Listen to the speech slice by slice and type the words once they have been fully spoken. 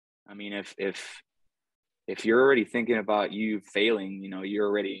I mean, if you're already thinking about you failing, you know, you're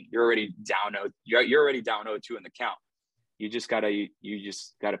already down 0, you're already down 0-2 in the count. You just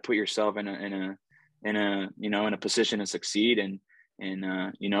gotta put yourself in a you know, in a position to succeed, and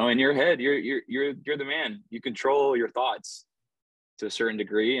you know, in your head, you're the man. You control your thoughts to a certain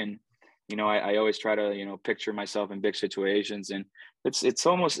degree, and you know, I always try to, you know, picture myself in big situations, and it's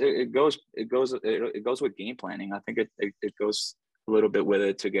almost it goes with game planning. I think it goes a little bit with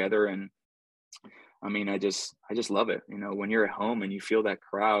it together, and I mean, I just love it. You know, when you're at home and you feel that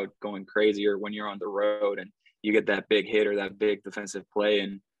crowd going crazy, or when you're on the road and you get that big hit or that big defensive play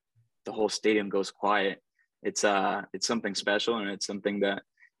and the whole stadium goes quiet, it's something special, and it's something that,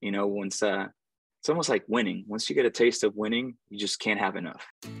 you know, once it's almost like winning. Once you get a taste of winning, you just can't have enough.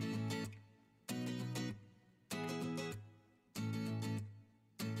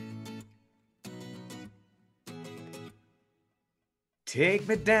 Take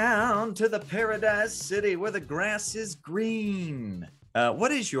me down to the paradise city where the grass is green.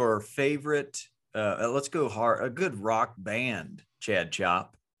 What is your favorite, let's go hard, a good rock band, Chad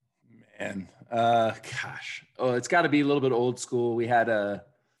Chop? Man, gosh. Oh, it's got to be a little bit old school. We had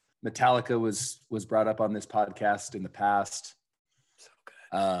Metallica was brought up on this podcast in the past.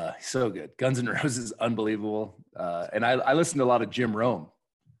 So good. Guns N' Roses, unbelievable. And I listened to a lot of Jim Rome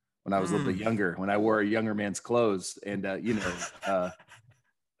when I was a little bit younger, when I wore a younger man's clothes, and you know,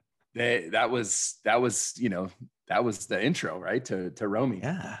 that was you know, that was the intro, right, to Romy.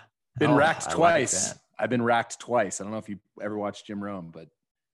 Yeah, been racked twice. Like I've been racked twice. I don't know if you ever watched Jim Rome, but if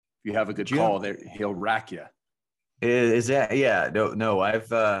you have a good call there, he'll rack you. Is that, yeah? No.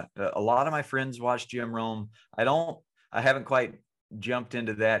 I've a lot of my friends watch Jim Rome. I haven't quite jumped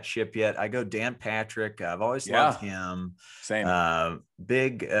into that ship yet. I go Dan Patrick. I've always loved him. Same.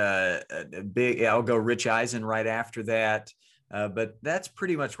 Big. I'll go Rich Eisen right after that. But that's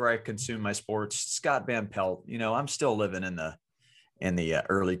pretty much where I consume my sports. Scott Van Pelt. You know, I'm still living in the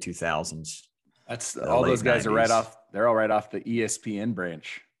early 2000s. That's all those guys 90s. Are right off. They're all right off the ESPN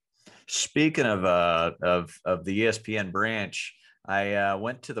branch. Speaking of the ESPN branch, I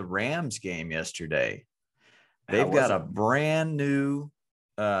went to the Rams game yesterday. They've got a brand new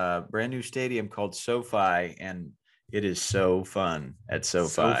stadium called SoFi, and it is so fun at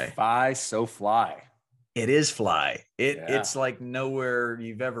SoFi. SoFly. It is fly. It's like nowhere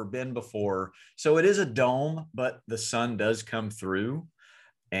you've ever been before. So it is a dome, but the sun does come through,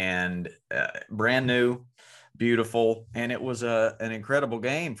 and brand new, beautiful. And it was an incredible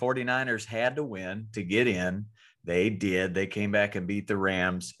game. 49ers had to win to get in. They did. They came back and beat the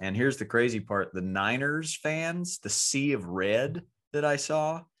Rams. And here's the crazy part. The Niners fans, the sea of red that I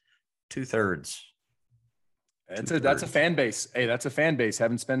saw, 2/3. That's a fan base. Hey, that's a fan base.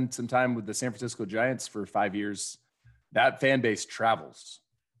 Having spent some time with the San Francisco Giants for 5 years, that fan base travels.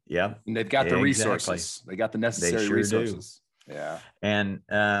 Yeah. And they've got the resources. They got the necessary resources. Do. Yeah. And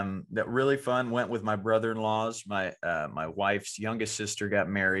that really fun. Went with my brother-in-laws. My wife's youngest sister got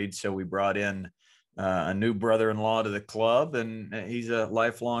married, so we brought in a new brother-in-law to the club, and he's a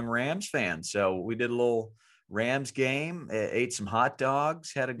lifelong Rams fan. So we did a little Rams game, ate some hot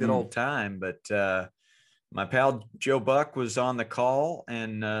dogs, had a good old time. But my pal Joe Buck was on the call,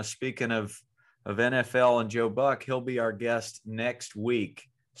 and speaking of NFL and Joe Buck, he'll be our guest next week.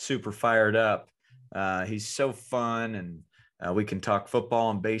 Super fired up. He's so fun, and we can talk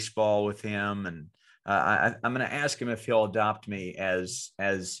football and baseball with him. And I'm going to ask him if he'll adopt me as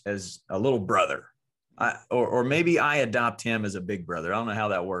a little brother. Or maybe I adopt him as a big brother. I don't know how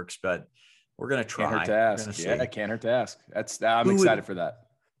that works, but we're going to try. Can't hurt to ask. Yeah, can't hurt to ask. I'm excited for that.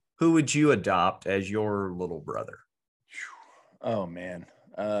 Who would you adopt as your little brother? Oh, man.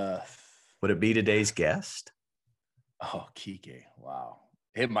 Would it be today's guest? Oh, Kiké. Wow.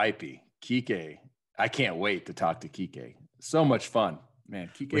 It might be. Kiké. I can't wait to talk to Kiké. So much fun. Man,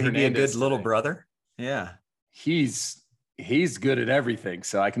 Kiké Would he be a good little brother? Yeah. He's good at everything.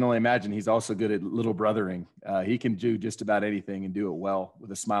 So I can only imagine he's also good at little brothering. He can do just about anything and do it well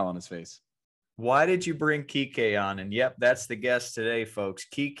with a smile on his face. Why did you bring Kiké on? And yep, that's the guest today, folks.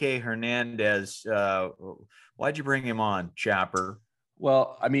 Kiké Hernandez. Why'd you bring him on, Chopper?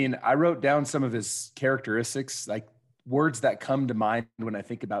 Well, I mean, I wrote down some of his characteristics, like words that come to mind when I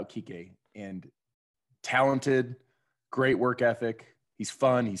think about Kiké. And talented, great work ethic. He's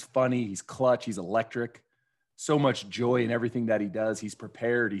fun. He's funny. He's clutch. He's electric. So much joy in everything that he does. He's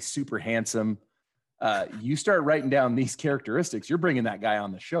prepared. He's super handsome. You start writing down these characteristics, you're bringing that guy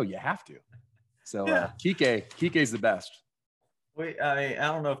on the show. You have to. So Kiké's the best. I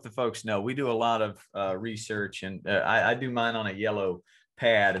don't know if the folks know, we do a lot of research, and I do mine on a yellow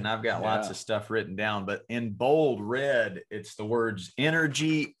pad, and I've got lots of stuff written down, but in bold red, it's the words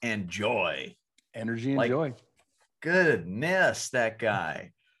energy and joy. Energy and joy. Goodness, that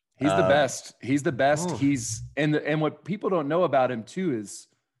guy. He's the best. He's the best. Ooh. He's and what people don't know about him too is,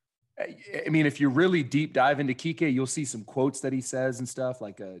 I mean, if you really deep dive into Kiké, you'll see some quotes that he says and stuff.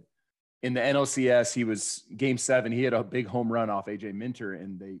 Like in the NLCS, he was Game 7. He had a big home run off AJ Minter,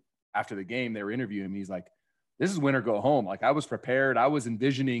 and after the game they were interviewing him. He's like, "This is win or go home." Like, I was prepared. I was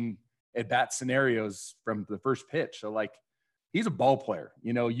envisioning at bat scenarios from the first pitch. So like, he's a ball player.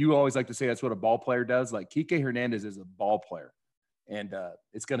 You know, you always like to say that's what a ball player does. Like, Kiké Hernandez is a ball player. And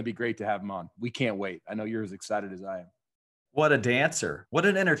it's going to be great to have him on. We can't wait. I know you're as excited as I am. What a dancer. What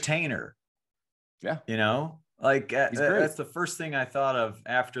an entertainer. Yeah. You know, like that's the first thing I thought of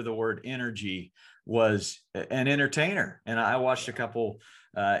after the word energy was an entertainer. And I watched a couple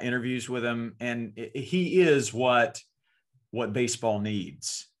interviews with him, and he is what baseball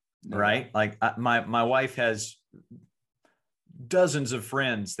needs, right? Like my wife has dozens of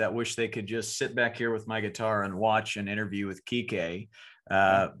friends that wish they could just sit back here with my guitar and watch an interview with Kiké.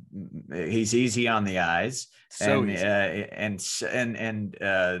 He's easy on the eyes, so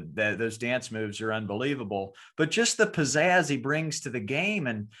those dance moves are unbelievable. But just the pizzazz he brings to the game,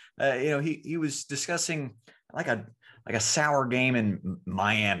 and he was discussing like a sour game in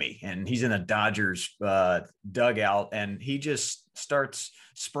Miami, and he's in a Dodgers dugout, and he just starts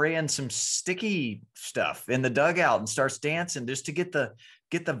spraying some sticky stuff in the dugout and starts dancing just to get the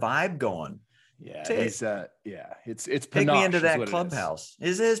vibe going. Yeah, it's panache. Take me into that clubhouse.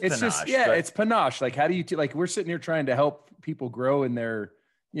 It is panache. Just it's panache. Like, how do you like? We're sitting here trying to help people grow in their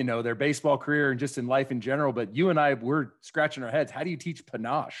baseball career and just in life in general. But you and I, we're scratching our heads. How do you teach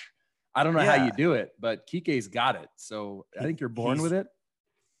panache? I don't know how you do it, but Kiké's got it. So I think you're born with it.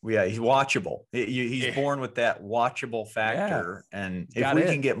 Yeah, he's watchable. He's born with that watchable factor. Yeah. And if we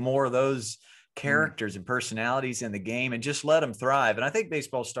can get more of those characters and personalities in the game and just let him thrive. And I think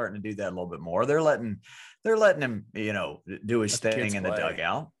baseball's starting to do that a little bit more. They're letting him, do his thing in the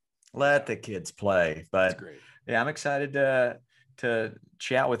dugout. Let the kids play. But I'm excited to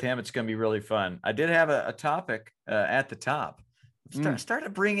chat with him. It's going to be really fun. I did have a topic at the top. Start to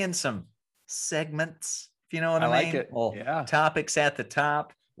bring in some segments, if you know what I mean. Like it. Well, topics at the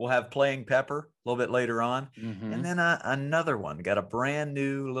top. We'll have Playing Pepper a little bit later on. Mm-hmm. And then another one. Got a brand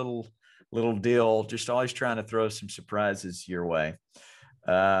new little deal. Just always trying to throw some surprises your way.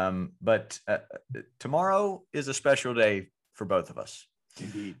 But tomorrow is a special day for both of us.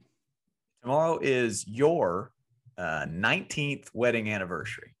 Indeed. Tomorrow is your 19th wedding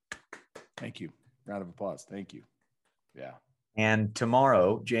anniversary. Thank you. Round of applause. Thank you. Yeah. And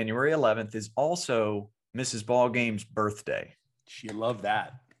tomorrow, January 11th, is also Mrs. Ballgame's birthday. You love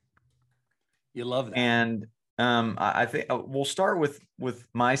that. You love that. And I think we'll start with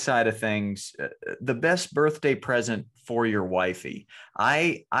my side of things. The best birthday present for your wifey.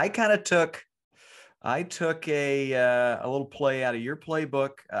 I kind of took a little play out of your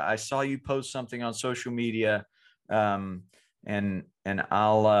playbook. I saw you post something on social media, and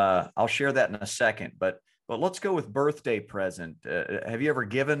I'll share that in a second. But let's go with birthday present. Have you ever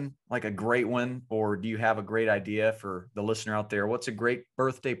given like a great one, or do you have a great idea for the listener out there? What's a great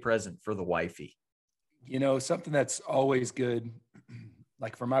birthday present for the wifey? Something that's always good.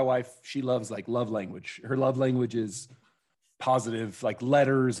 Like for my wife, she loves like love language. Her love language is positive, like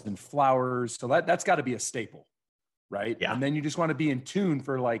letters and flowers. So that's got to be a staple, right? Yeah. And then you just want to be in tune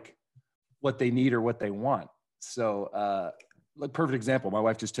for like what they need or what they want. So, like perfect example, my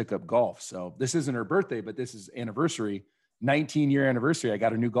wife just took up golf. So this isn't her birthday, but this is anniversary, 19-year anniversary. I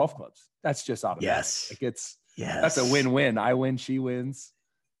got her new golf clubs. That's just automatic. Yes. Like that's a win-win. I win, she wins.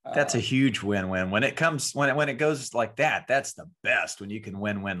 That's a huge win-win. When it goes like that, that's the best, when you can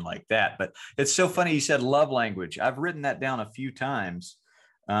win-win like that. But it's so funny you said love language. I've written that down a few times.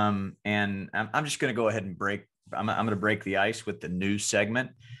 And I'm just going to go ahead and I'm going to break the ice with the new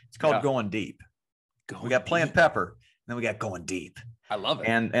segment. It's called Going Deep. We got Playing Pepper. Then we got Going Deep. I love it.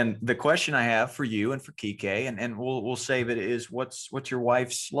 And the question I have for you and for Kiké, and we'll save it, is what's your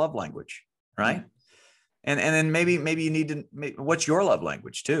wife's love language, right? Mm-hmm. And then maybe you need to, what's your love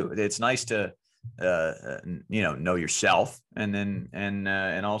language too? It's nice to know yourself, and then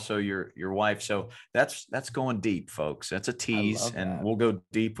and also your wife. So that's going deep, folks. That's a tease, and we'll go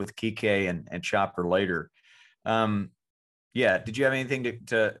deep with Kiké and Chopper later. Did you have anything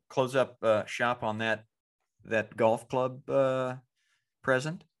to close up shop on that golf club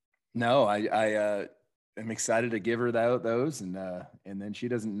present? No, I am excited to give her those, and then she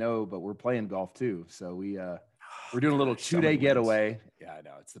doesn't know, but we're playing golf too. So we're doing a little 2-day getaway. Yeah, I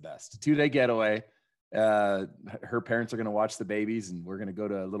know, it's the best. 2-day getaway. Her parents are going to watch the babies, and we're going to go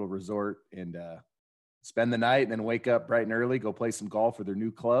to a little resort and spend the night, and then wake up bright and early, go play some golf with their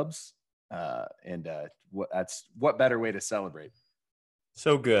new clubs. What better way to celebrate?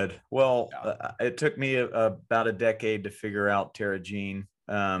 So good. Well, it took me about a decade to figure out Tara Jean,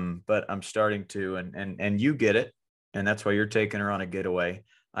 but I'm starting to, and you get it, and that's why you're taking her on a getaway.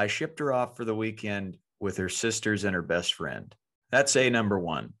 I shipped her off for the weekend with her sisters and her best friend. That's number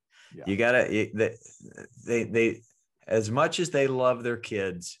one. Yeah. You gotta, they as much as they love their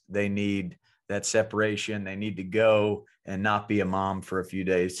kids, they need that separation. They need to go and not be a mom for a few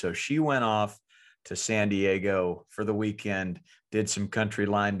days. So she went off to San Diego for the weekend, did some country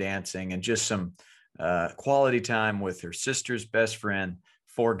line dancing and just some quality time with her sister's best friend,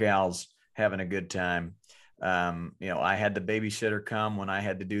 4 gals having a good time. I had the babysitter come when I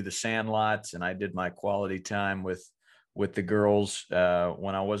had to do the sand lots, and I did my quality time with the girls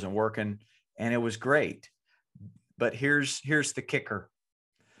when I wasn't working, and it was great. But here's the kicker.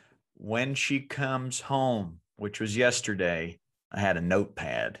 When she comes home, which was yesterday, I had a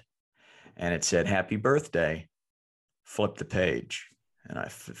notepad and it said, "Happy birthday." Flip the page. And I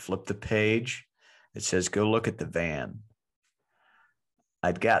flipped the page. It says, "Go look at the van."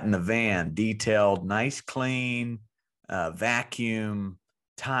 I'd gotten the van detailed, nice, clean, vacuum,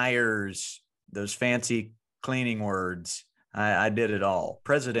 tires, those fancy cleaning words. I did it all.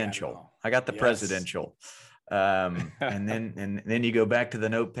 Presidential. I got the presidential. And then you go back to the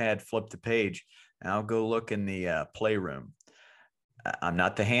notepad, flip the page, and I'll go look in the playroom. I'm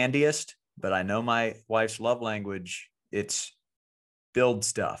not the handiest, but I know my wife's love language. It's build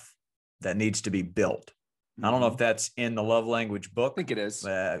stuff that needs to be built. I don't know if that's in the love language book. I think it is.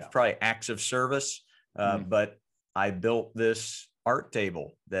 Probably acts of service. But I built this art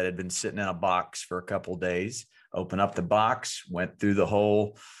table that had been sitting in a box for a couple of days. Open up the box, went through the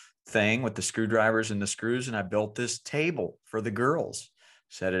whole thing with the screwdrivers and the screws, and I built this table for the girls,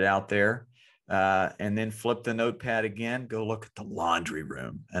 set it out there, and then flip the notepad again, go look at the laundry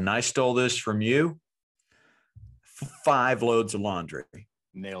room. And I stole this from you. 5 loads of laundry.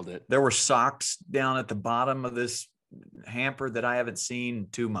 Nailed it. There were socks down at the bottom of this hamper that I haven't seen in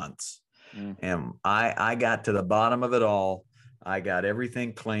 2 months. And I got to the bottom of it all. I got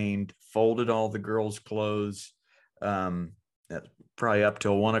everything cleaned, folded all the girls' clothes. That's probably up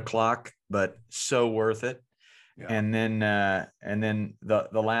till 1 o'clock, but so worth it. Yeah. And then the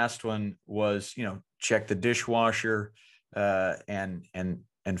last one was, check the dishwasher, and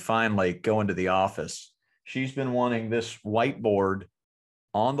finally go into the office. She's been wanting this whiteboard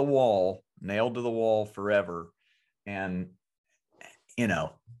on the wall, nailed to the wall forever. And,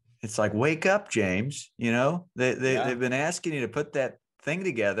 it's like, wake up, James. They've been asking you to put that thing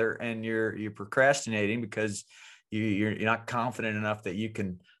together, and you're procrastinating because you're not confident enough that you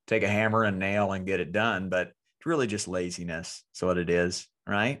can take a hammer and nail and get it done. But it's really just laziness. That's what it is,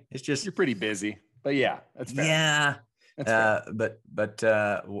 right? It's just, you're pretty busy, but yeah, that's fair. Yeah. But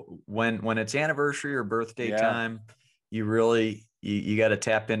when it's anniversary or birthday time, you really, you got to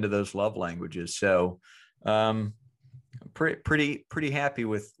tap into those love languages. So, pretty happy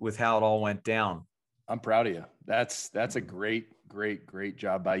with how it all went down. I'm proud of you. That's a great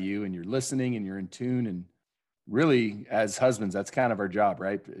job by you, and you're listening and you're in tune. And really, as husbands, that's kind of our job,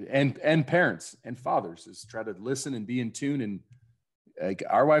 right? And parents and fathers is try to listen and be in tune. And like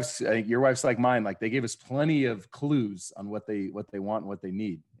our wives, your wife's like mine, like they gave us plenty of clues on what they want and what they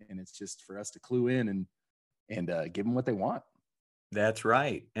need. And it's just for us to clue in and give them what they want. That's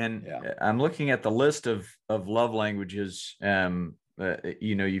right. And I'm looking at the list of love languages.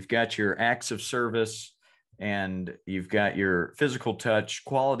 You've got your acts of service, and you've got your physical touch,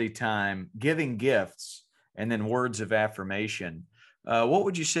 quality time, giving gifts, and then words of affirmation. What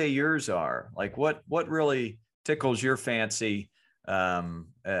would you say yours are? Like what really tickles your fancy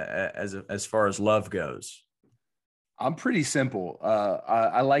as far as love goes? I'm pretty simple.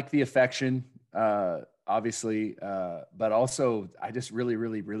 I like the affection, obviously, but also I just really,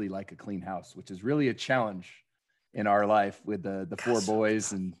 really, really like a clean house, which is really a challenge in our life with the 4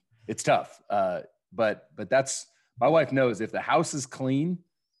 boys, and it's tough. But that's, my wife knows if the house is clean,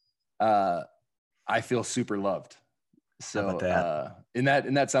 I feel super loved. So, how about that?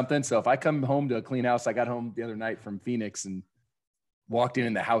 Isn't that something? So if I come home to a clean house, I got home the other night from Phoenix and walked in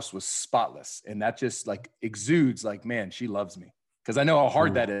and the house was spotless. And that just like exudes like, man, she loves me. Cause I know how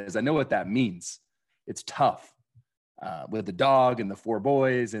hard that is. I know what that means. It's tough with the dog and the 4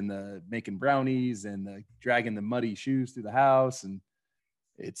 boys and the making brownies and the dragging the muddy shoes through the house. And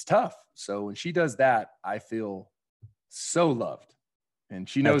it's tough. So when she does that, I feel so loved, and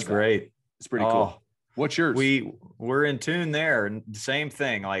she knows. That's great. It's pretty cool. What's yours? We're in tune there, and the same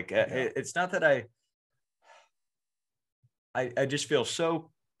thing. Like it's not that I just feel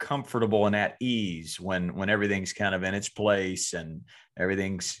so comfortable and at ease when everything's kind of in its place and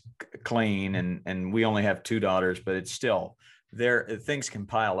everything's clean. And we only have 2 daughters, but it's still there. Things can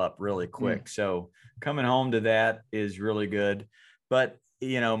pile up really quick. So coming home to that is really good. But,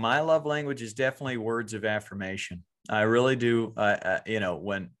 my love language is definitely words of affirmation. I really do.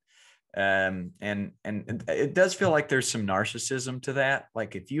 When, and it does feel like there's some narcissism to that.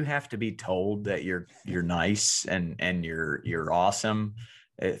 Like if you have to be told that you're nice and you're awesome,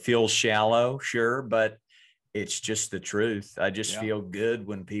 it feels shallow, sure, but it's just the truth. I just feel good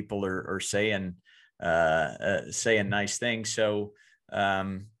when people are saying nice things. So,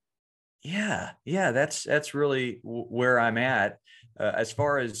 that's really where I'm at. As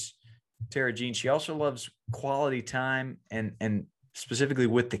far as Tara Jean, she also loves quality time and specifically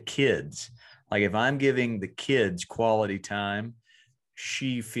with the kids. Like if I'm giving the kids quality time,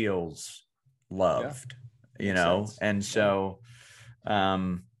 she feels loved, Sense. And so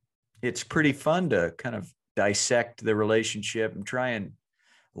it's pretty fun to kind of dissect the relationship and try and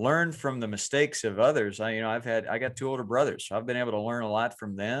learn from the mistakes of others. I got 2 older brothers, so I've been able to learn a lot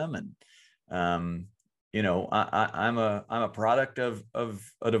from them. And I'm a product of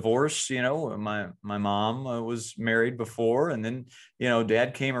a divorce. My mom was married before, and then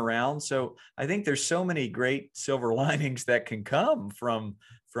dad came around. So I think there's so many great silver linings that can come from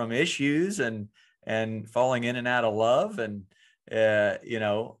issues and falling in and out of love. And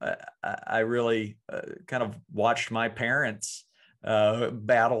I really kind of watched my parents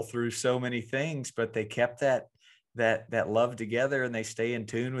battle through so many things, but they kept that love together, and they stay in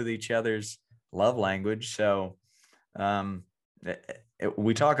tune with each other's love language. So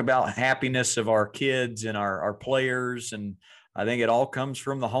we talk about happiness of our kids and our players, and I think it all comes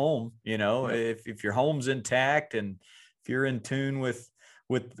from the home. If your home's intact and if you're in tune with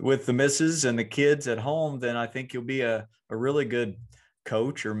the missus and the kids at home, then I think you'll be a really good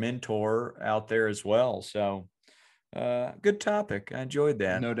coach or mentor out there as well. So good topic. I enjoyed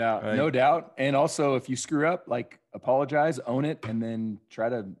that. No doubt. No doubt. And also if you screw up, like apologize, own it, and then try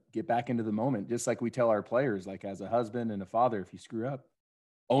to get back into the moment. Just like we tell our players, like as a husband and a father, if you screw up,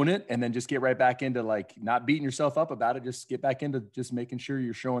 own it, and then just get right back into like not beating yourself up about it. Just get back into just making sure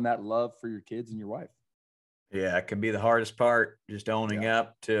you're showing that love for your kids and your wife. Yeah, it can be the hardest part, just owning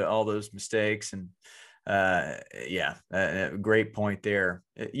up to all those mistakes. And great point there.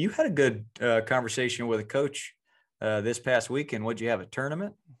 You had a good conversation with a coach this past weekend. What'd you have, a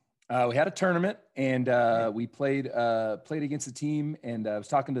tournament? We had a tournament, and we played against a team, and I was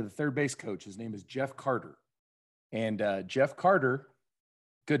talking to the third base coach. His name is Jeff Carter. And Jeff Carter,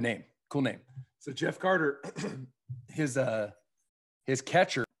 good name, cool name. So Jeff Carter, his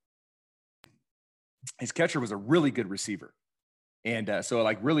catcher was a really good receiver. And so it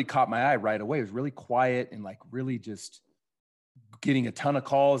like really caught my eye right away. It was really quiet and like really just getting a ton of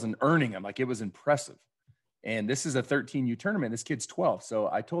calls and earning them. Like it was impressive. And this is a 13U tournament. This kid's 12. So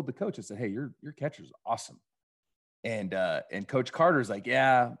I told the coach, I said, hey, your catcher's awesome. And Coach Carter's like,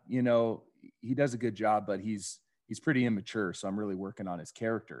 yeah, he does a good job, but he's pretty immature. So I'm really working on his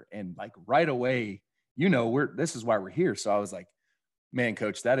character. And like right away, this is why we're here. So I was like, man,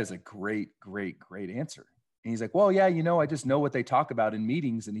 coach, that is a great, great, great answer. And he's like, well, yeah, I just know what they talk about in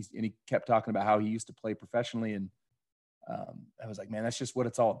meetings. And he kept talking about how he used to play professionally. And I was like, man, that's just what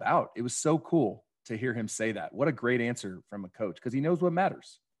it's all about. It was so cool to hear him say that. What a great answer from a coach, because he knows what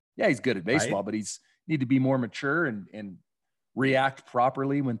matters. Yeah, he's good at baseball, right, but he's need to be more mature and react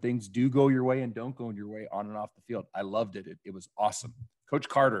properly when things do go your way and don't go your way on and off the field. I loved it. It was awesome. Coach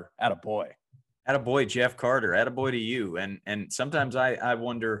Carter, attaboy. Attaboy, Jeff Carter. Attaboy to you. And sometimes I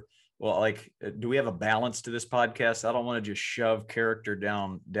wonder, well, like, do we have a balance to this podcast? I don't want to just shove character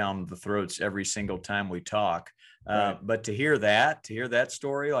down the throats every single time we talk. Right. But to hear that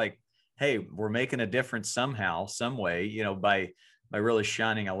story, like, hey, we're making a difference somehow, some way, by really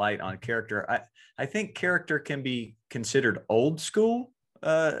shining a light on character. I think character can be considered old school,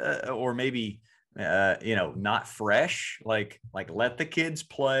 or maybe, not fresh, like let the kids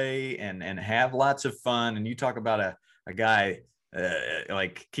play and have lots of fun. And you talk about a guy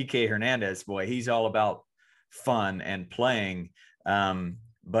like Kiké Hernandez, boy, he's all about fun and playing.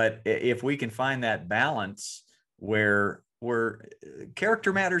 But if we can find that balance where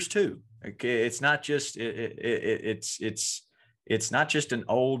character matters too, okay, it's not just it's not just an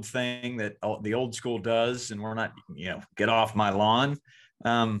old thing that the old school does, and we're not, get off my lawn.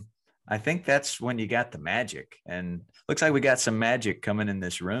 I think that's when you got the magic, and looks like we got some magic coming in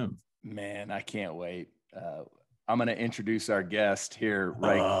this room. Man, I can't wait. I'm going to introduce our guest here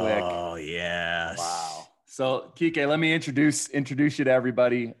quick. Oh, yes. Wow. So, Kiké, let me introduce you to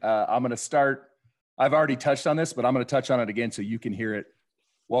everybody. I'm going to start I've already touched on this, but I'm going to touch on it again so you can hear it.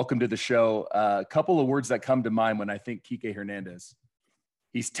 Welcome to the show. A couple of words that come to mind when I think Kiké Hernandez.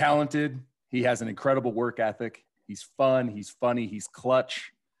 He's talented. He has an incredible work ethic. He's fun. He's funny. He's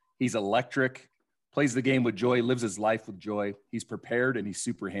clutch. He's electric. Plays the game with joy. Lives his life with joy. He's prepared, and he's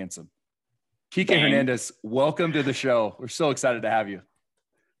super handsome. Kiké Hernandez, welcome to the show. We're so excited to have you.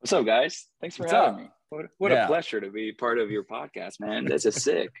 What's up, guys? Thanks for having me. What a pleasure to be part of your podcast, man. This is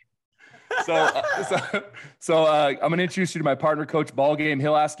sick. So I'm going to introduce you to my partner, Coach Ballgame.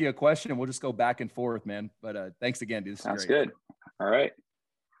 He'll ask you a question, and we'll just go back and forth, man. But thanks again, dude. Sounds good. All right.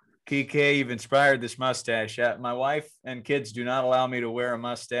 Kiké, you've inspired this mustache. My wife and kids do not allow me to wear a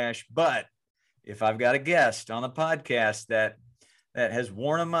mustache, but if I've got a guest on the podcast that has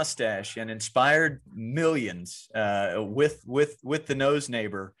worn a mustache and inspired millions with the nose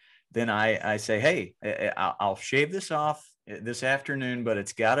neighbor, then I say, hey, I'll shave this off this afternoon, but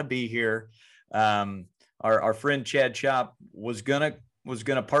it's got to be here. Our friend Chad Chop was gonna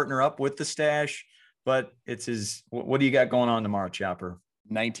partner up with the stash, but it's his. What do you got going on tomorrow, Chopper?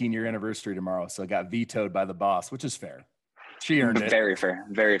 19-year anniversary tomorrow, so it got vetoed by the boss, which is fair. She earned it. Very fair,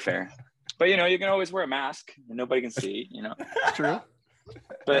 very fair. But you can always wear a mask and nobody can see. True.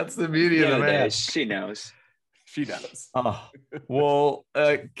 But that's the beauty of the mask. She knows. She does. Oh, well,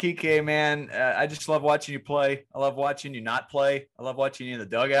 Kiké, man, I just love watching you play. I love watching you not play. I love watching you in the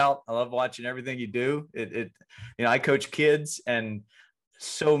dugout. I love watching everything you do. I coach kids, and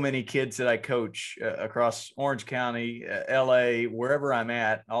so many kids that I coach across Orange County, LA, wherever I'm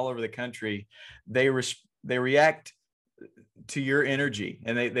at, all over the country, they react to your energy,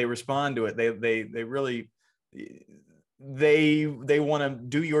 and they respond to it. They really they want to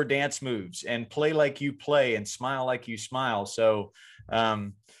do your dance moves and play like you play and smile like you smile. So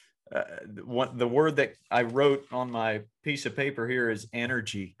the word that I wrote on my piece of paper here is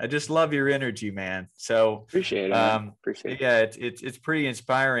energy. I just love your energy, man. So appreciate it. Appreciate it. Yeah, it's pretty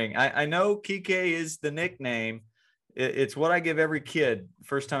inspiring. I know Kiké is the nickname. It's what I give every kid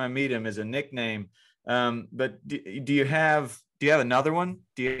first time I meet him, is a nickname. But do you have another one?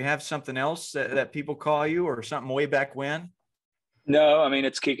 Do you have something else that people call you, or something way back when? No, I mean,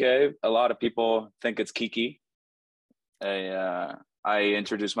 it's Kiké. A lot of people think it's Kiki. I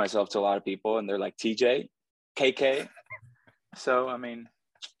introduce myself to a lot of people and they're like TJ, KK. So, I mean,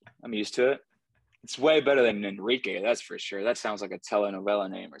 I'm used to it. It's way better than Enrique, that's for sure. That sounds like a telenovela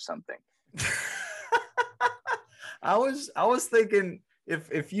name or something. I was thinking,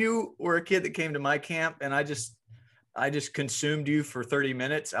 if you were a kid that came to my camp and I just consumed you for 30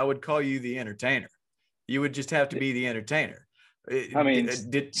 minutes, I would call you the entertainer. You would just have to be the entertainer. I mean,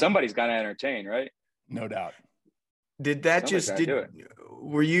 somebody's got to entertain, right? No doubt. Did that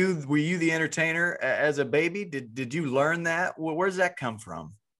were you the entertainer as a baby? Did you learn that? Where does that come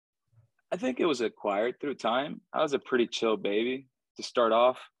from? I think it was acquired through time. I was a pretty chill baby to start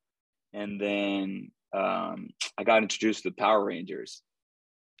off. And then I got introduced to the Power Rangers.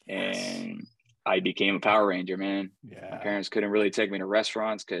 And I became a Power Ranger, man. Yeah. My parents couldn't really take me to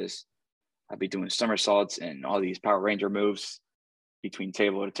restaurants because I'd be doing somersaults and all these Power Ranger moves between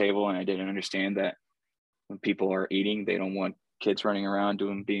table to table. And I didn't understand that when people are eating, they don't want kids running around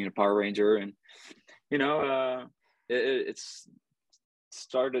being a Power Ranger. And, it's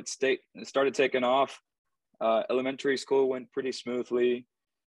started taking off. Elementary school went pretty smoothly.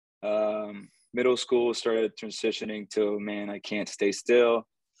 Middle school started transitioning to, man, I can't stay still.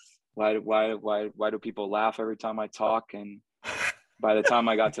 Why do people laugh every time I talk? And by the time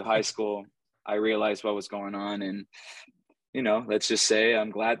I got to high school, I realized what was going on. And, let's just say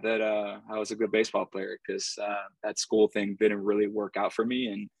I'm glad that I was a good baseball player, because that school thing didn't really work out for me.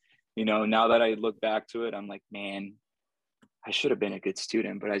 And, now that I look back to it, I'm like, man, I should have been a good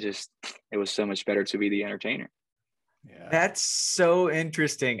student, but it was so much better to be the entertainer. Yeah. That's so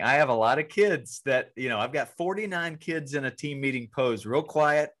interesting. I have a lot of kids that, I've got 49 kids in a team meeting pose, real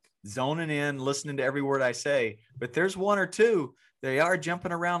quiet, zoning in, listening to every word I say, but there's one or two, they are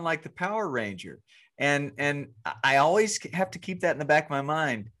jumping around like the Power Ranger. And I always have to keep that in the back of my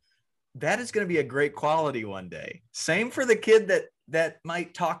mind. That is going to be a great quality one day. Same for the kid that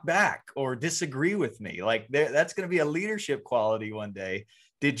might talk back or disagree with me. Like that's going to be a leadership quality one day.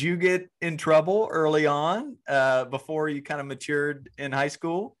 Did you get in trouble early on before you kind of matured in high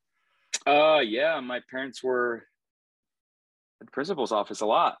school? Yeah, my parents were at the principal's office a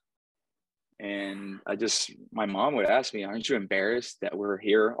lot. And my mom would ask me, aren't you embarrassed that we're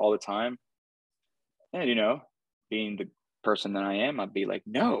here all the time? And, being the person that I am, I'd be like,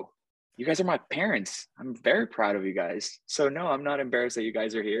 no, you guys are my parents. I'm very proud of you guys. So no, I'm not embarrassed that you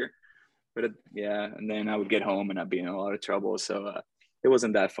guys are here. But and then I would get home and I'd be in a lot of trouble. So it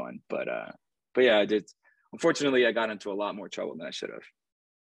wasn't that fun, but but yeah, I did. Unfortunately, I got into a lot more trouble than I should have.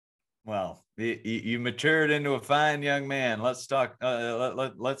 Well, you matured into a fine young man. Let's talk.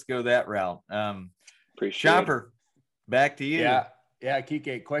 Let's go that route. Appreciate Chopper, back to you. Yeah,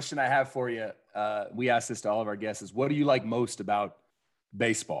 Kiké, question I have for you. We ask this to all of our guests is, what do you like most about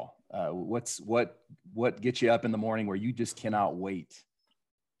baseball? What gets you up in the morning where you just cannot wait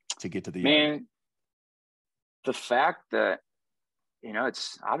to get to the yard? The fact that,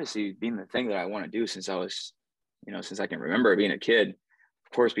 it's obviously been the thing that I want to do since I was, since I can remember being a kid.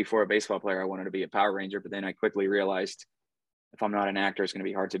 Of course, before a baseball player, I wanted to be a Power Ranger, but then I quickly realized if I'm not an actor, it's going to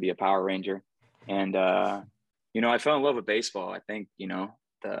be hard to be a Power Ranger. And, I fell in love with baseball. I think,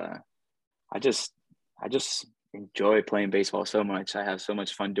 I just enjoy playing baseball so much. I have so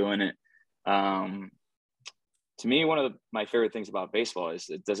much fun doing it. To me, one of my favorite things about baseball is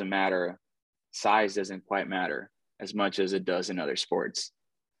it doesn't matter. Size doesn't quite matter as much as it does in other sports.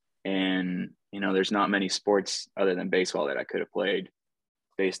 And, there's not many sports other than baseball that I could have played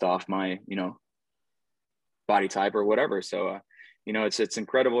based off my, body type or whatever. So, it's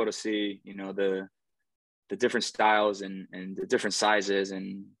incredible to see, the different styles and the different sizes,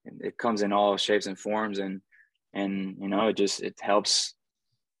 and it comes in all shapes and forms. And it helps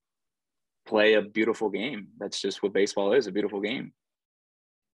play a beautiful game. That's just what baseball is, a beautiful game.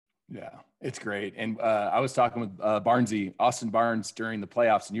 Yeah, it's great. And I was talking with Austin Barnes during the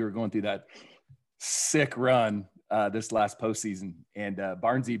playoffs, and you were going through that sick run this last postseason. And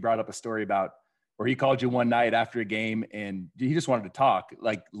Barnesy brought up a story about where he called you one night after a game, and he just wanted to talk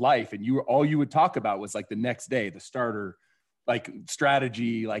like life. And all you would talk about was like the next day, the starter, like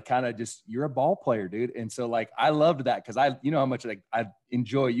strategy, like kind of just, you're a ball player, dude. And so like, I loved that. Cause I how much like I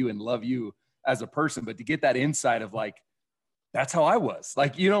enjoy you and love you as a person, but to get that insight of like, that's how I was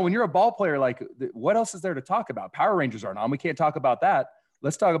like, when you're a ball player, like what else is there to talk about? Power Rangers aren't on. We can't talk about that.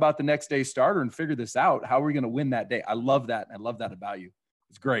 Let's talk about the next day's starter and figure this out. How are we going to win that day? I love that. I love that about you.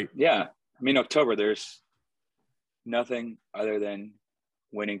 It's great. Yeah. I mean, October, there's nothing other than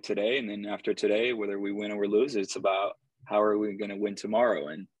winning today. And then after today, whether we win or lose, it's about how are we going to win tomorrow?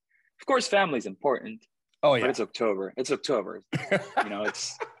 And of course, family's important. Oh yeah. But it's October. It's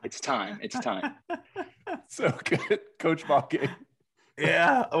time. It's time. So good. Coach Balke.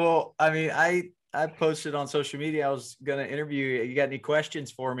 Yeah. Well, I mean, I posted on social media, I was going to interview you. You got any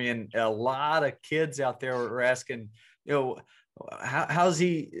questions for me? And a lot of kids out there were asking, how's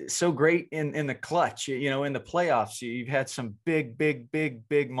he so great in the clutch, in the playoffs? You've had some big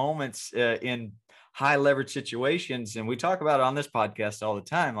moments in high leverage situations. And we talk about it on this podcast all the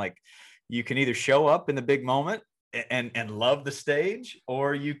time. Like you can either show up in the big moment and love the stage,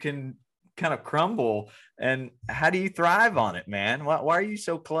 or you can kind of crumble. And how do you thrive on it, man? Why are you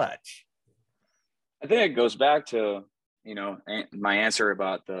so clutch? I think it goes back to, my answer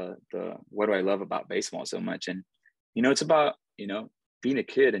about the what do I love about baseball so much? And, it's about, being a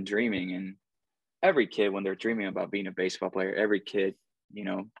kid and dreaming. And every kid, when they're dreaming about being a baseball player, every kid,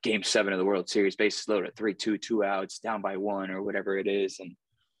 game 7 of the World Series, bases loaded, 3-2, 2 outs, down by 1 or whatever it is. And,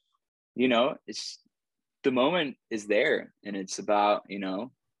 it's the moment is there. And it's about,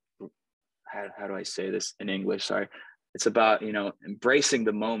 how do I say this in English? Sorry. It's about, embracing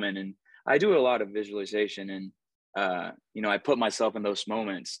the moment. And I do a lot of visualization, and, I put myself in those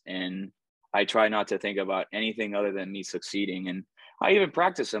moments, and I try not to think about anything other than me succeeding. And I even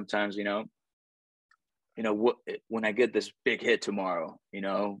practice sometimes, when I get this big hit tomorrow,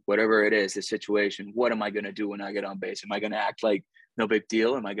 whatever it is, the situation, what am I going to do when I get on base? Am I going to act like no big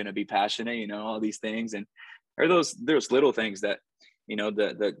deal? Am I going to be passionate? All these things. And are those little things that,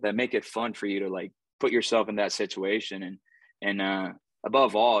 that make it fun for you to like put yourself in that situation. And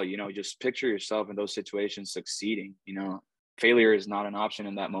above all, just picture yourself in those situations succeeding. Failure is not an option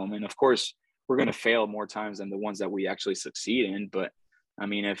in that moment. Of course, we're going to fail more times than the ones that we actually succeed in. But I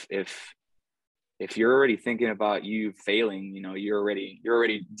mean, if you're already thinking about you failing, you're already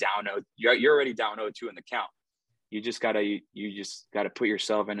down 0, you're already down 0-2 in the count. You just gotta put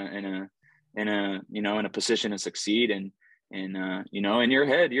yourself in a position to succeed. And in your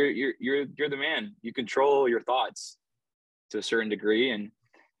head, you're the man. You control your thoughts to a certain degree. And,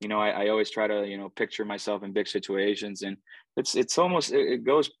 I always try to, picture myself in big situations, and it's almost, it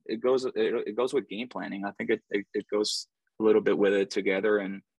goes with game planning. I think it goes a little bit with it together.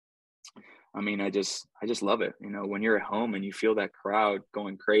 And I mean, I just love it. When you're at home and you feel that crowd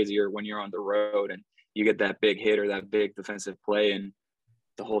going crazy, or when you're on the road and you get that big hit or that big defensive play and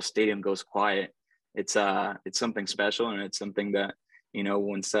the whole stadium goes quiet, it's something special. And it's something that,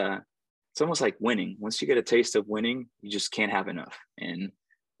 once it's almost like winning. Once you get a taste of winning, you just can't have enough. And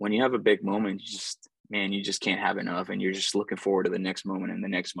when you have a big moment, you just can't have enough. And you're just looking forward to the next moment and the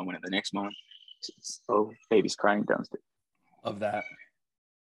next moment and the next moment. Oh, baby's crying downstairs. Of that.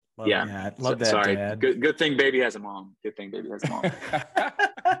 Love Yeah. that. Love that, Sorry. Dad. Good thing baby has a mom. Good thing baby has a mom.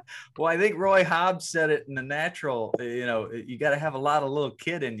 Well, I think Roy Hobbs said it in the natural, you got to have a lot of little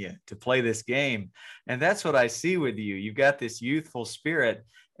kid in you to play this game. And that's what I see with you. You've got this youthful spirit.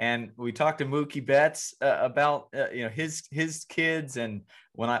 And we talked to Mookie Betts about, his kids. And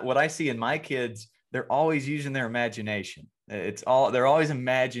what I see in my kids, they're always using their imagination. They're always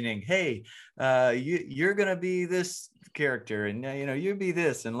imagining, hey, you're going to be this character and, you be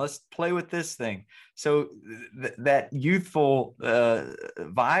this, and let's play with this thing. So that youthful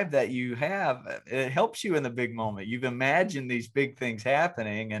vibe that you have, it helps you in the big moment. You've imagined these big things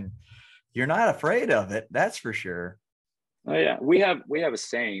happening and you're not afraid of it. That's for sure. Oh yeah. We have a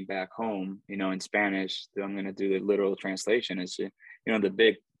saying back home, in Spanish that I'm going to do the literal translation is,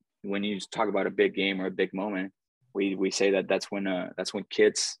 when you talk about a big game or a big moment, we say that's when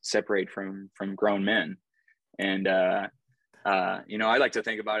kids separate from grown men. And, I like to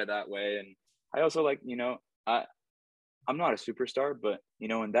think about it that way. And I also like, I'm not a superstar, but,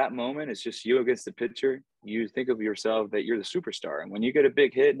 in that moment, it's just you against the pitcher. You think of yourself that you're the superstar. And when you get a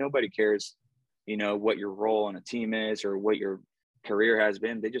big hit, nobody cares, what your role on a team is or what your career has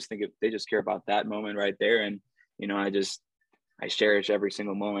been. They just care about that moment right there. And, I cherish every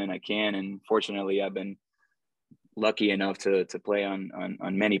single moment I can. And fortunately, I've been lucky enough to play on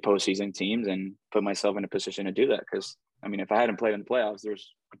many postseason teams and put myself in a position to do that. Because if I hadn't played in the playoffs,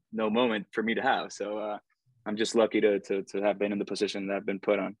 there's no moment for me to have. So I'm just lucky to have been in the position that I've been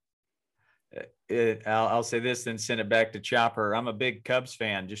put on. I'll say this, then send it back to Chopper. I'm a big Cubs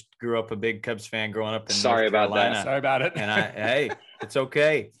fan. Just grew up a big Cubs fan growing up in Sorry North Carolina. About that. Sorry about it. And hey, it's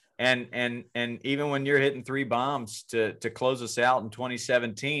okay. And even when you're hitting 3 bombs to close us out in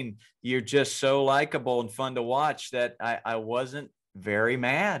 2017, you're just so likable and fun to watch that I wasn't very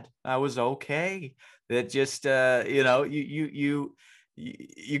mad. I was okay. That just you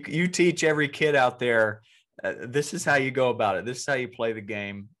teach every kid out there. This is how you go about it. This is how you play the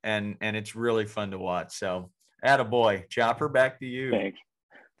game, and it's really fun to watch. So, attaboy. Chopper, back to you. Thanks.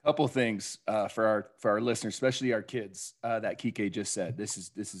 Couple things for our listeners, especially our kids, that Kiké just said. This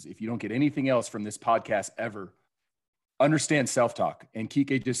is if you don't get anything else from this podcast ever, understand self-talk. And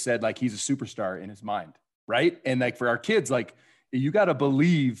Kiké just said like he's a superstar in his mind, right? And like for our kids, like you got to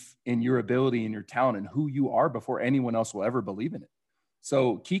believe in your ability and your talent and who you are before anyone else will ever believe in it.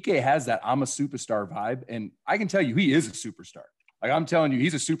 So Kiké has that I'm a superstar vibe, and I can tell you he is a superstar. Like I'm telling you,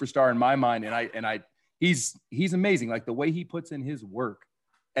 he's a superstar in my mind, and he's amazing. Like the way he puts in his work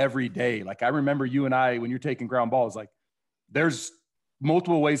every day. Like I remember you and I, when you're taking ground balls, like there's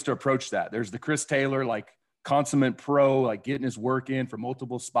multiple ways to approach that. There's the Chris Taylor, like consummate pro, like getting his work in for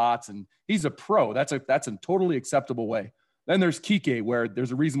multiple spots. And he's a pro. That's a totally acceptable way. Then there's Kiké, where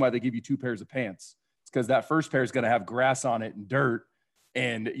there's a reason why they give you 2 pairs of pants. It's because that first pair is going to have grass on it and dirt.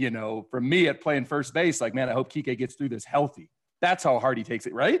 And, for me at playing first base, like, man, I hope Kiké gets through this healthy. That's how hard he takes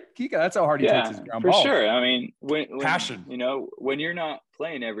it, right? Kiké, that's how hard he takes his ground ball. For sure. When passion, when you're not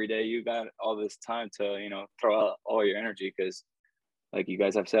playing every day, you got all this time to, throw out all your energy. Cause like you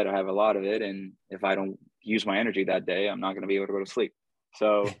guys have said, I have a lot of it. And if I don't use my energy that day, I'm not going to be able to go to sleep.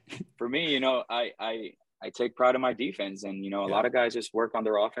 So for me, I take pride in my defense, and, a lot of guys just work on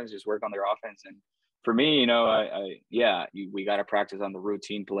their offense. And for me, we got to practice on the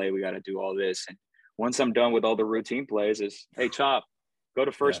routine play. We got to do all this. And once I'm done with all the routine plays is, hey, Chop, go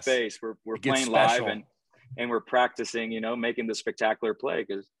to first base. We're playing live and we're practicing, making the spectacular play.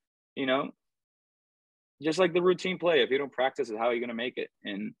 Cause, just like the routine play, if you don't practice it, how are you going to make it?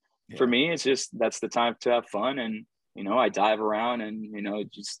 And for me, it's just, that's the time to have fun. And, I dive around and,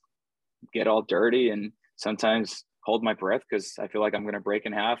 just get all dirty and sometimes hold my breath because I feel like I'm going to break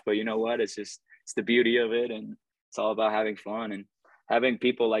in half. But you know what? It's the beauty of it. And it's all about having fun and having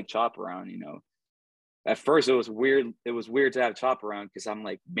people like Chop around, At first it was weird. It was weird to have Chop around because I'm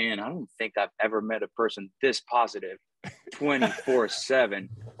like, man, I don't think I've ever met a person this positive 24/7.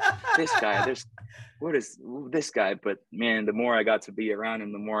 This guy, what is this guy? But man, the more I got to be around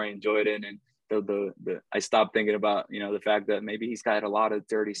him, the more I enjoyed it. And I stopped thinking about, the fact that maybe he's got a lot of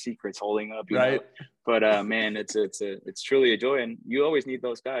dirty secrets holding up, right? But man, it's truly a joy. And you always need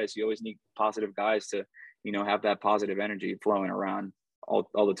those guys. You always need positive guys to, have that positive energy flowing around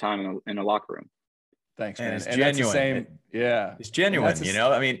all the time in a locker room. Thanks, man. And it's and genuine. It's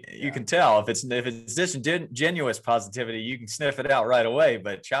genuine. You can tell if it's this genuine positivity, you can sniff it out right away.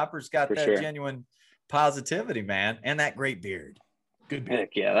 But Chopper's got that genuine positivity, man, and that great beard. Good beard.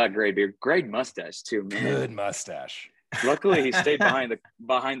 Heck yeah, that great beard. Great mustache too, man. Good mustache. Luckily, he stayed behind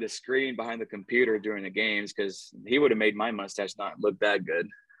the screen, behind the computer during the games, because he would have made my mustache not look that good.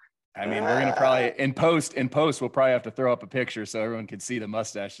 I mean, we're gonna probably in post, we'll probably have to throw up a picture so everyone can see the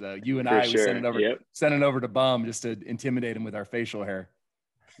mustache. So you and For we sure. send it over to Bum just to intimidate him with our facial hair.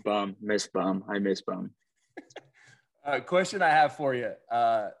 Bum, miss Bum. I miss Bum. Question I have for you.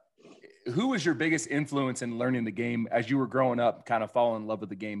 Who was your biggest influence in learning the game as you were growing up, kind of falling in love with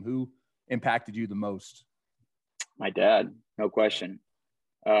the game? Who impacted you the most? My dad, no question.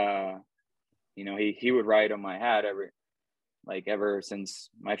 He would write on my hat ever since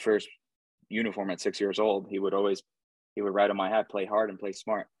my first uniform at 6 years old. He would write on my hat, play hard and play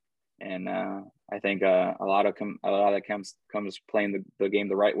smart. And I think a lot of that comes playing the game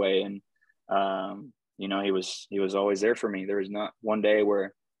the right way. And he was always there for me. There was not one day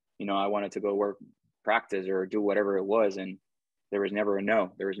where I wanted to go practice or do whatever it was, and there was never a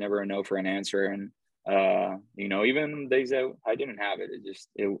no. There was never a no for an answer. And even days that I didn't have it,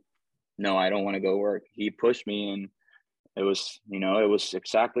 no, I don't want to go work. He pushed me, and it was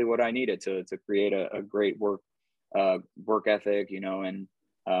exactly what I needed to create a great work ethic, and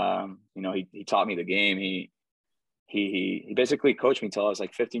he taught me the game. He basically coached me till I was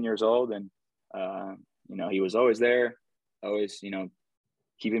like 15 years old, and he was always there, always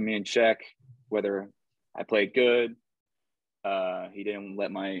keeping me in check, whether I played good. He didn't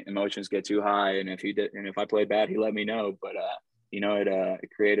let my emotions get too high, and if I played bad, he let me know. But it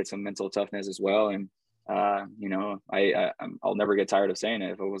created some mental toughness as well. And I'll never get tired of saying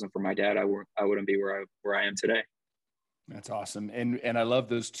it. If it wasn't for my dad, I wouldn't be where I am today. That's awesome. And I love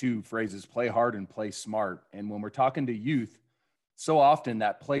those two phrases, play hard and play smart. And when we're talking to youth, so often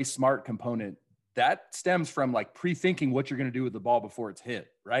that play smart component, that stems from like pre-thinking what you're going to do with the ball before it's hit,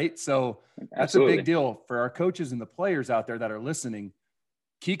 right? So that's Absolutely. A big deal for our coaches and the players out there that are listening.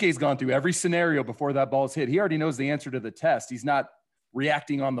 Kiké's gone through every scenario before that ball's hit. He already knows the answer to the test. He's not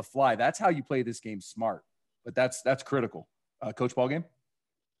reacting on the fly. That's how you play this game smart. But that's critical. Coach Ballgame?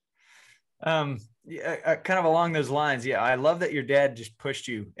 Yeah, kind of along those lines. Yeah, I love that your dad just pushed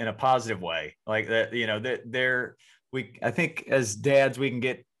you in a positive way. Like that, I think as dads, we can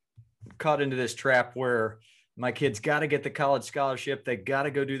get caught into this trap where my kid's got to get the college scholarship. They got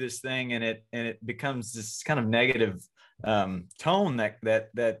to go do this thing. And it becomes this kind of negative tone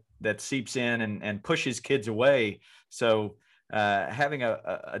that seeps in and pushes kids away. So having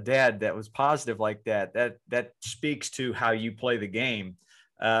a dad that was positive like that speaks to how you play the game.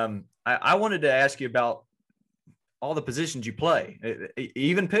 I wanted to ask you about all the positions you play,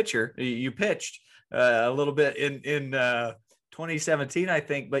 even pitcher. You pitched a little bit in 2017, I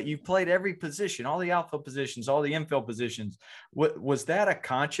think, but you've played every position, all the outfield positions, all the infield positions. Was that a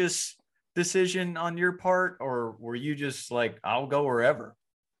conscious decision on your part, or were you just like, I'll go wherever?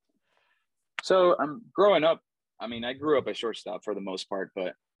 So growing up, I grew up a shortstop for the most part,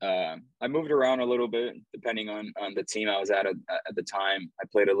 but I moved around a little bit depending on the team I was at the time. I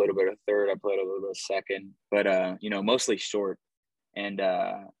played a little bit of third, I played a little bit of second, but mostly short. And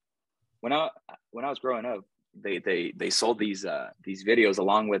when I was growing up, they sold these videos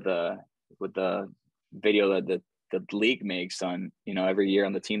along with the video that the league makes on every year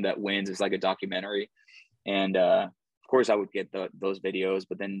on the team that wins. It's like a documentary, and of course I would get those videos,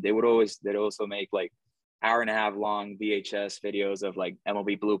 but then they'd also make like hour-and-a-half long VHS videos of like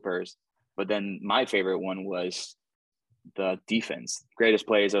MLB bloopers. But then my favorite one was the defense, greatest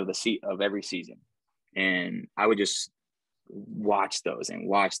plays of every season. And I would just watch those and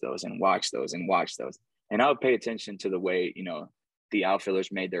watch those and watch those and watch those. And I would pay attention to the way, the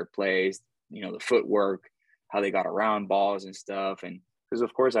outfielders made their plays, the footwork, how they got around balls and stuff. And because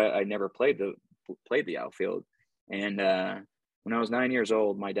of course I never played the outfield. And when I was 9 years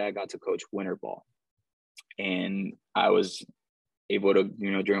old, my dad got to coach winter ball. And I was able to,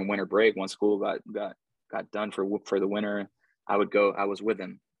 during winter break, once school got done for the winter, I was with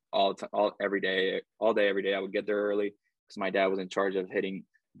him all day, every day. I would get there early because my dad was in charge of hitting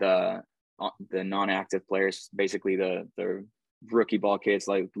the non-active players, basically the rookie ball kids,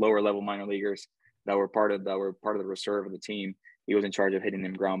 like lower level minor leaguers that were part of the reserve of the team. He was in charge of hitting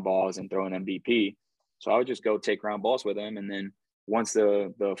them ground balls and throwing them BP. So I would just go take ground balls with him, and then once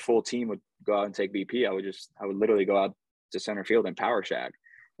the full team would go out and take BP, I would literally go out to center field and power shack.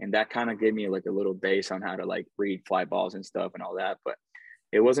 And that kind of gave me like a little base on how to like read fly balls and stuff and all that. But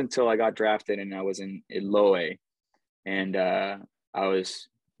it wasn't until I got drafted and I was in low A, and I was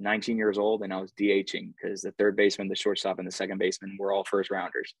 19 years old and I was DHing because the third baseman, the shortstop, and the second baseman were all first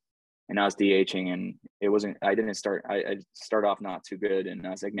rounders. And I was DHing, and I started off not too good. And I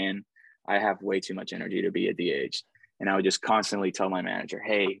was like, man, I have way too much energy to be a DH. And I would just constantly tell my manager,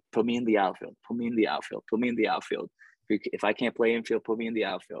 hey, put me in the outfield, put me in the outfield, put me in the outfield. If I can't play infield, put me in the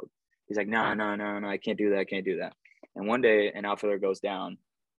outfield. He's like, no, I can't do that. And one day an outfielder goes down,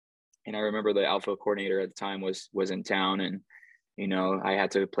 And I remember the outfield coordinator at the time was in town, and, you know, I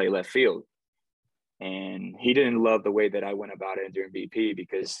had to play left field. And he didn't love the way that I went about it during BP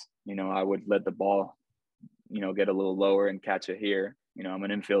because, you know, I would let the ball, you know, get a little lower and catch it here. You know, I'm an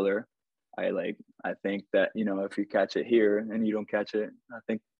infielder. I think that, you know, if you catch it here and you don't catch it, I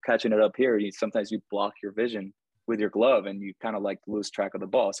think catching it up here, sometimes you block your vision with your glove and you kind of like lose track of the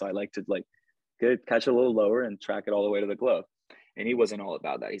ball. So I like to catch it a little lower and track it all the way to the glove. And he wasn't all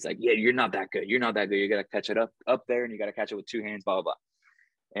about that. He's like, yeah, you're not that good. You're not that good. You got to catch it up there and you got to catch it with two hands, blah, blah, blah.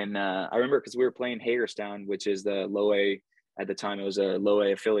 And I remember because we were playing Hagerstown, which is the low A at the time. It was a low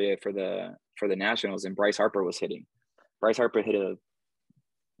A affiliate for the Nationals, and Bryce Harper was hitting. Bryce Harper hit a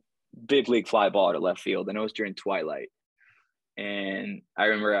big league fly ball to left field, and it was during twilight. And I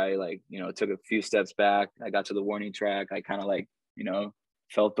remember I took a few steps back. I got to the warning track. I kind of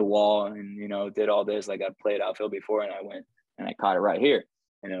felt the wall and, did all this. Like I played outfield before, and I went and I caught it right here.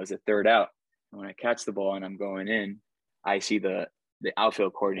 And it was a third out. And when I catch the ball and I'm going in, I see the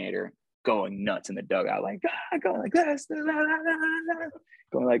outfield coordinator going nuts in the dugout, like going like this,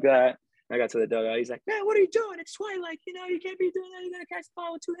 going like that. I got to the dugout. He's like, man, what are you doing? It's twilight. You can't be doing that. You got to catch the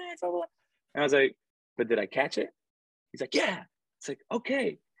ball with two hands. Blah, blah. And I was like, but did I catch it? He's like, yeah. It's like,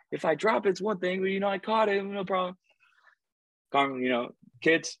 okay. If I drop it, it's one thing, but, I caught it. No problem.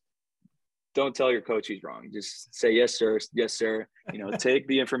 Kids, don't tell your coach he's wrong. Just say, yes, sir. Yes, sir. Take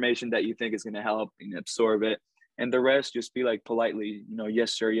the information that you think is going to help and absorb it. And the rest, just be like politely,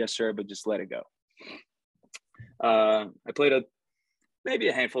 yes, sir, but just let it go. I played maybe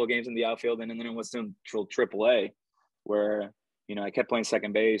a handful of games in the outfield, and then it was until AAA, where, I kept playing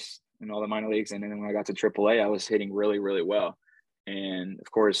second base in all the minor leagues. And then when I got to AAA, I was hitting really, really well. And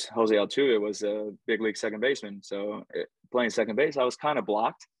of course, Jose Altuve was a big league second baseman. So playing second base, I was kind of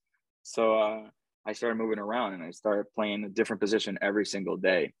blocked. So I started moving around and I started playing a different position every single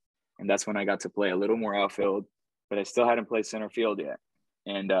day. And that's when I got to play a little more outfield, but I still hadn't played center field yet.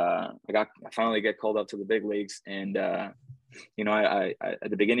 And I finally get called up to the big leagues. And, I at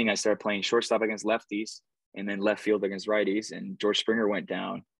the beginning, I started playing shortstop against lefties and then left field against righties. And George Springer went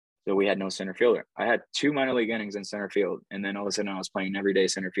down. So we had no center fielder. I had 2 minor league innings in center field. And then all of a sudden I was playing everyday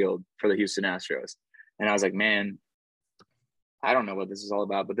center field for the Houston Astros. And I was like, man, I don't know what this is all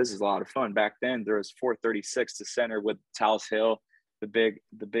about, but this is a lot of fun. Back then there was 436 to center with Taos Hill, the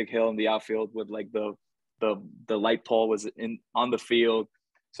big hill in the outfield with like the light pole was on the field.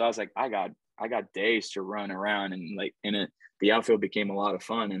 So I was like, I got days to run around, and the outfield became a lot of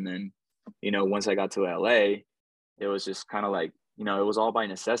fun. And then, once I got to LA, it was just kind of like, it was all by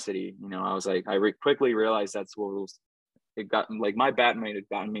necessity. I was like, quickly realized that's what it got, like my bat might have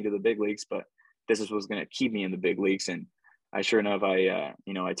gotten me to the big leagues, but this is what's going to keep me in the big leagues. And I sure enough, I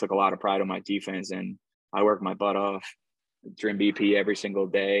took a lot of pride on my defense, and I worked my butt off during BP every single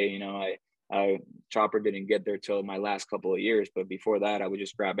day. Chopper didn't get there till my last couple of years, but before that, I would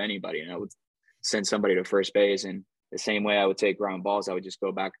just grab anybody and I would send somebody to first base. And the same way I would take ground balls, I would just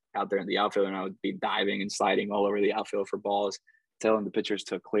go back out there in the outfield and I would be diving and sliding all over the outfield for balls, telling the pitchers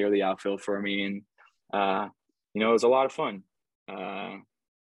to clear the outfield for me. And, it was a lot of fun.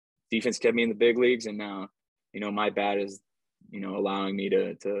 Defense kept me in the big leagues, and now, my bat is, allowing me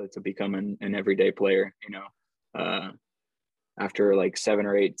to become an everyday player. After like 7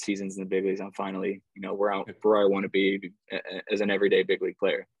 or 8 seasons in the big leagues, I'm finally, where I want to be as an everyday big league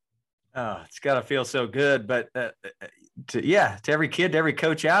player. Oh, it's got to feel so good. But to every kid, to every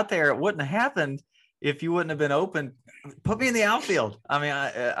coach out there, it wouldn't have happened if you wouldn't have been open. Put me in the outfield. I mean,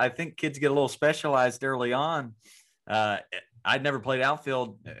 I think kids get a little specialized early on. I'd never played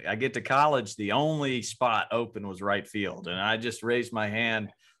outfield. I get to college, the only spot open was right field, and I just raised my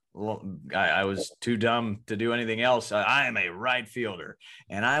hand. I was too dumb to do anything else. I am a right fielder,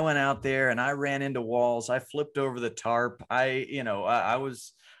 and I went out there and I ran into walls. I flipped over the tarp. My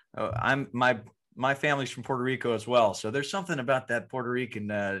family's from Puerto Rico as well, so there's something about that Puerto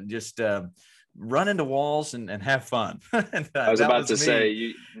Rican just run into walls and have fun. And, I was about to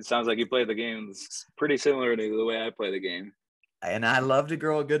say, it sounds like you play the game pretty similar to the way I play the game. And I love to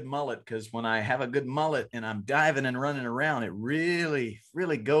grow a good mullet, because when I have a good mullet and I'm diving and running around, it really,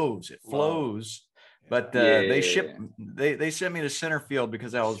 really goes. It flows. But they sent me to center field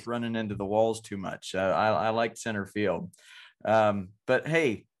because I was running into the walls too much. I liked center field. But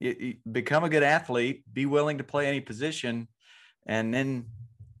hey, you become a good athlete, be willing to play any position, and then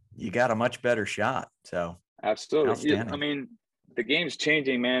you got a much better shot. So absolutely. I mean, the game's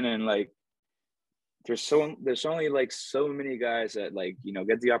changing, man, and like there's only like so many guys that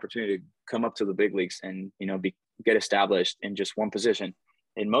get the opportunity to come up to the big leagues and get established in just one position.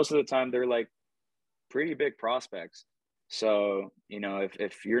 And most of the time they're like pretty big prospects. So,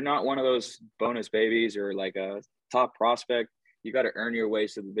 if you're not one of those bonus babies or like a top prospect, you got to earn your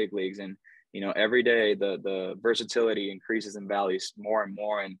ways to the big leagues. And, every day the versatility increases in values more and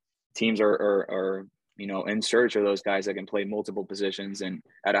more. And teams are in search of those guys that can play multiple positions and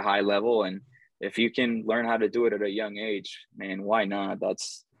at a high level. And if you can learn how to do it at a young age, man, why not?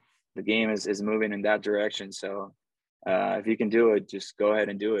 The game is moving in that direction. So if you can do it, just go ahead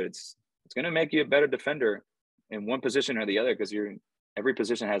and do it. It's going to make you a better defender in one position or the other, because every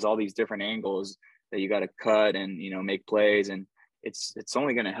position has all these different angles that you got to cut and make plays, and it's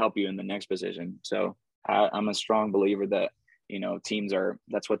only going to help you in the next position. So I'm a strong believer that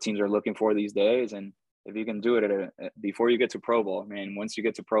that's what teams are looking for these days. And if you can do it before you get to Pro Bowl, man, once you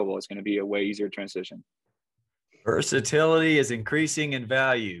get to Pro Bowl, it's going to be a way easier transition. Versatility is increasing in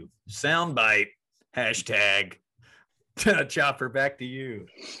value. Soundbite. Hashtag. Chopper, back to you.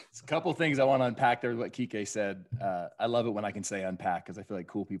 It's a couple things I want to unpack there. What Kiké said. I love it when I can say unpack, because I feel like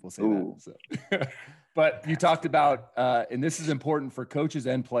cool people say Ooh. that. So. But you talked about, and this is important for coaches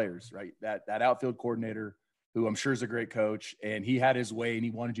and players, right? That outfield coordinator, who I'm sure is a great coach, and he had his way and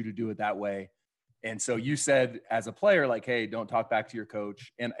he wanted you to do it that way. And so you said as a player, like, hey, don't talk back to your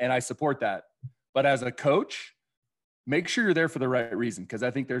coach. And I support that. But as a coach, make sure you're there for the right reason. Because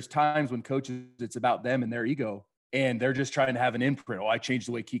I think there's times when coaches, it's about them and their ego, and they're just trying to have an imprint. Oh, I changed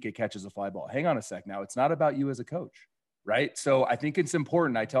the way Kiké catches a fly ball. Hang on a sec. Now, it's not about you as a coach, right? So I think it's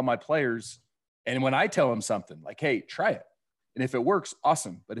important. I tell my players, and when I tell them something like, hey, try it. And if it works,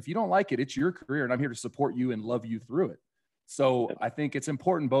 awesome. But if you don't like it, it's your career, and I'm here to support you and love you through it. So I think it's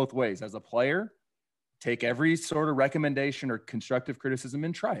important both ways. As a player, take every sort of recommendation or constructive criticism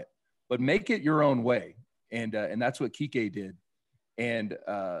and try it, but make it your own way. And that's what Kiké did. And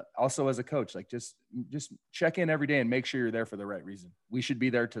also as a coach, like just check in every day and make sure you're there for the right reason. We should be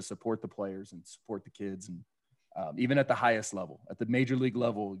there to support the players and support the kids. And even at the highest level, at the major league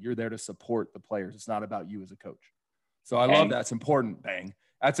level, you're there to support the players. It's not about you as a coach. So I love that. It's important. Bang.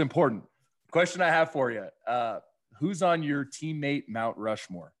 That's important. Question I have for you. Who's on your teammate Mount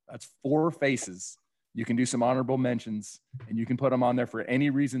Rushmore? That's 4 faces. You can do some honorable mentions, and you can put them on there for any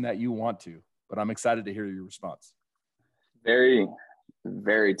reason that you want to, but I'm excited to hear your response. Very,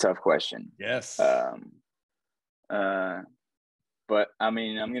 very tough question. Yes. But I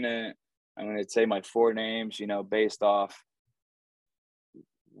mean, I'm gonna say my 4 names, based off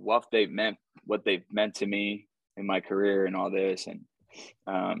what they've meant to me in my career and all this. And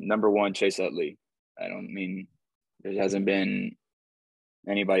number 1, Chase Utley. I don't mean there hasn't been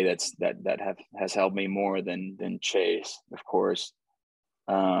anybody that has helped me more than Chase, of course.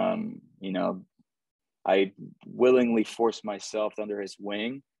 I willingly forced myself under his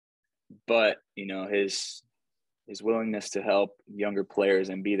wing, but his willingness to help younger players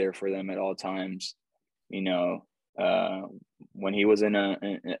and be there for them at all times. When he was at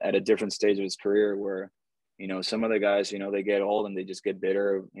a different stage of his career, where some of the guys, they get old and they just get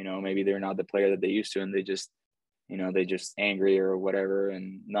bitter. Maybe they're not the player that they used to, and they just angry or whatever,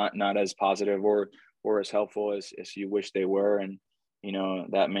 and not as positive or as helpful as you wish they were. And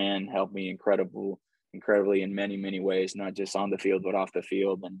that man helped me incredibly in many, many ways, not just on the field, but off the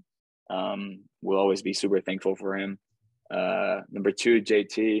field. And we'll always be super thankful for him. Number 2,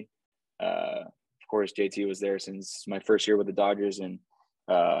 JT. Of course, JT was there since my first year with the Dodgers. And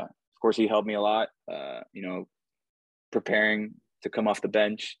of course, he helped me a lot, preparing to come off the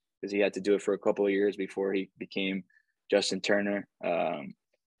bench, because he had to do it for a couple of years before he became Justin Turner.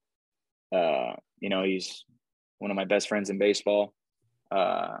 He's one of my best friends in baseball.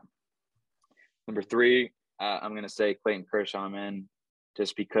 Number 3, I'm going to say Clayton Kershaw, man,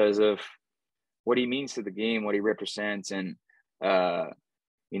 just because of what he means to the game, what he represents. And,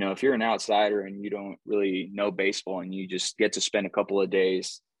 if you're an outsider and you don't really know baseball, and you just get to spend a couple of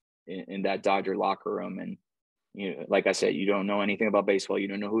days in that Dodger locker room, and, like I said, you don't know anything about baseball, you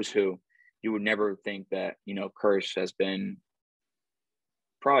don't know who's who, you would never think that, Kersh has been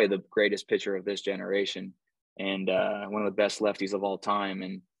probably the greatest pitcher of this generation, and one of the best lefties of all time.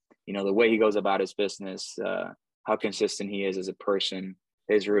 And, the way he goes about his business, how consistent he is as a person,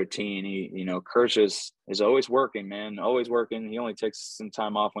 his routine. Kersh is always working, man, always working. He only takes some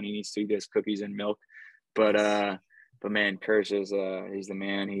time off when he needs to get cookie's and milk. But man, Kersh is he's the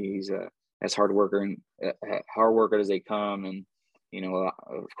man. He's as hard worker as they come. And,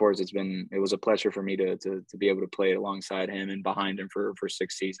 of course, it was a pleasure for me to be able to play alongside him and behind him for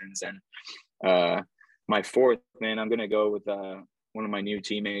 6 seasons. And my 4th, man, I'm going to go with one of my new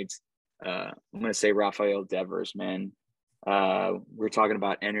teammates. I'm going to say Rafael Devers, man. We're talking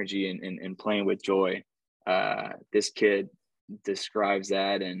about energy and playing with joy. This kid describes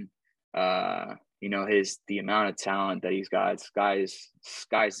that. And, the amount of talent that he's got. Sky's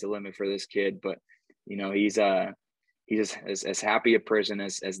the limit for this kid. But he's as happy a person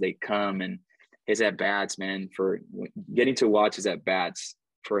as they come, and his at bats, man, for getting to watch his at bats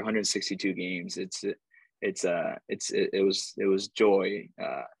for 162 games. It was joy.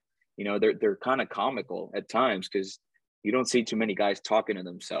 They're kind of comical at times because you don't see too many guys talking to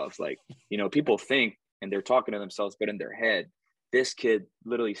themselves. Like, people think and they're talking to themselves, but in their head, this kid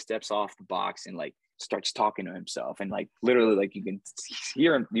literally steps off the box and like starts talking to himself. And like, literally, like you can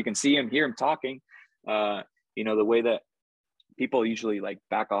hear him, hear him talking. The way that people usually like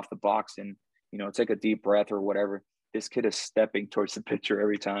back off the box and, take a deep breath or whatever. This kid is stepping towards the pitcher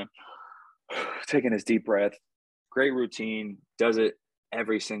every time, taking his deep breath. Great routine, does it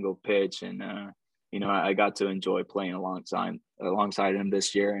every single pitch. And, I got to enjoy playing alongside him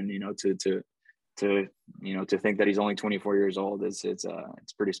this year. And, to think that he's only 24 years old, it's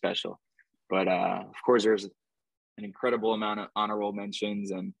pretty special. But of course, there's an incredible amount of honorable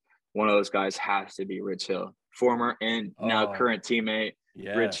mentions. And one of those guys has to be Rich Hill, former and now current teammate.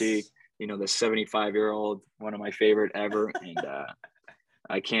 Yes. Richie, the 75-year-old, one of my favorite ever. And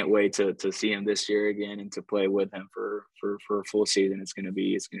I can't wait to see him this year again and to play with him for a full season. It's going to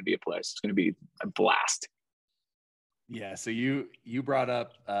be a place. It's going to be a blast. Yeah. So you brought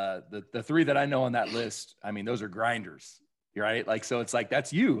up the three that I know on that list. I mean, those are grinders, right? Like, so it's like,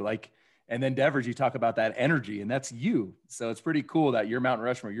 that's you, like, and then Devers, you talk about that energy and that's you. So it's pretty cool that you're Mount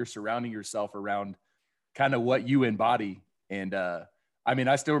Rushmore, you're surrounding yourself around kind of what you embody. And I mean,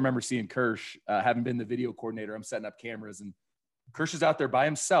 I still remember seeing Kirsch, having been the video coordinator. I'm setting up cameras and Kirsch is out there by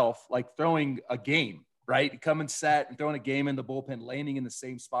himself, like throwing a game, right? Coming set and throwing a game in the bullpen, landing in the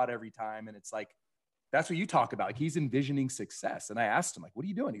same spot every time. And it's like, that's what you talk about. Like, he's envisioning success. And I asked him, like, what are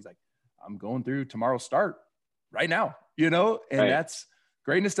you doing? He's like, I'm going through tomorrow's start right now, and right. That's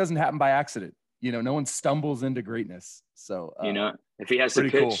greatness doesn't happen by accident. No one stumbles into greatness. So, if he has to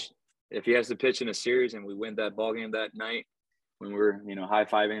pitch, cool. If he has to pitch in a series and we win that ball game that night when we're,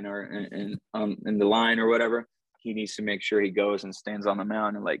 high-fiving or in the line or whatever, he needs to make sure he goes and stands on the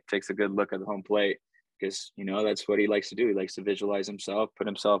mound and like takes a good look at the home plate because, that's what he likes to do. He likes to visualize himself, put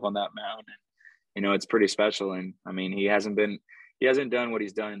himself on that mound. And, it's pretty special. And I mean, he hasn't done what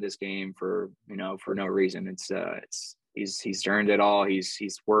he's done in this game for no reason. He's earned it all.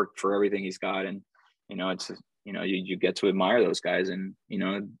 He's worked for everything he's got. And, you get to admire those guys and,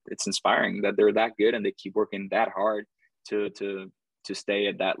 it's inspiring that they're that good and they keep working that hard to stay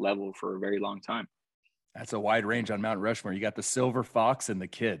at that level for a very long time. That's a wide range on Mount Rushmore. You got the Silver Fox and the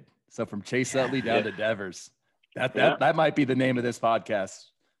Kid. So from Chase Utley down to Devers, that might be the name of this podcast.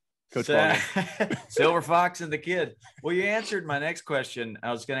 Coach Silver Fox and the Kid. Well, you answered my next question.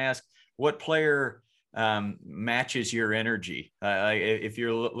 I was going to ask what player matches your energy. If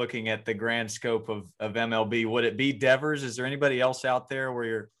you're looking at the grand scope of MLB, would it be Devers? Is there anybody else out there where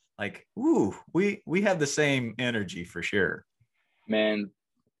you're like, ooh, we have the same energy for sure? Man,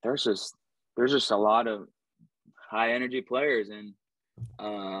 there's just a lot of high energy players. And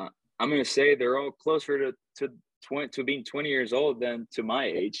I'm going to say they're all closer to being 20 years old than to my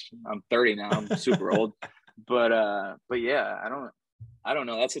age. I'm 30 now. I'm super old, but yeah, I don't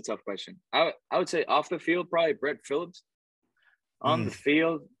know. That's a tough question. I would say off the field, probably Brett Phillips. On the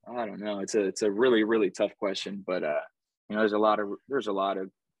field, I don't know. It's a really, really tough question, but there's a lot of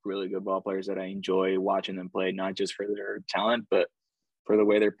really good ball players that I enjoy watching them play, not just for their talent, but for the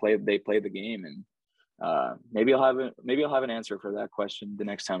way they play the game. And maybe I'll have an answer for that question the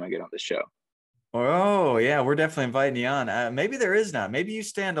next time I get on the show. Oh yeah, we're definitely inviting you on. Maybe there is not. Maybe you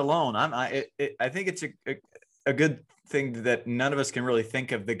stand alone. I think it's a good thing that none of us can really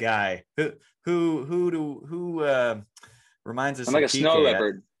think of the guy who reminds us. I'm like of a Kiké. snow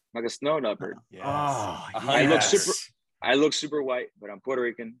leopard. Like a snow leopard. Yes. Oh, yes. I look super white, but I'm Puerto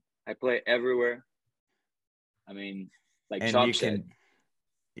Rican. I play everywhere. I mean, like Chop said,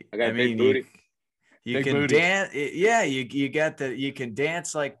 I got a big booty. You Big can booty. dance. Yeah, you can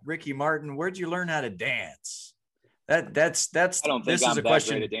dance like Ricky Martin. Where'd you learn how to dance? That's I don't think this I'm is a that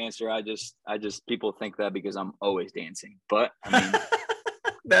question. great a dancer. I just people think that because I'm always dancing. But I mean,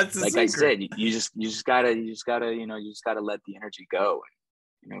 That's the like secret. I said, you just gotta let the energy go.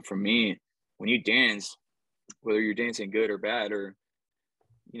 For me, when you dance, whether you're dancing good or bad, or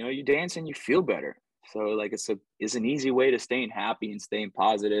you dance and you feel better. So like it's an easy way to staying happy and staying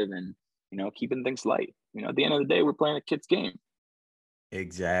positive and keeping things light. At the end of the day, we're playing a kid's game.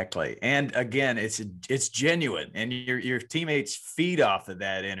 Exactly. And again, it's genuine, and your teammates feed off of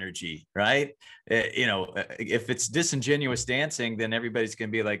that energy, right? If it's disingenuous dancing, then everybody's going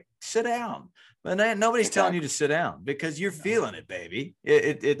to be like, sit down. But nobody's telling you to sit down because you're feeling it, baby.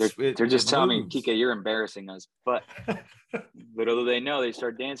 They're just telling me, moves. Kiké, you're embarrassing us. But little do they know, they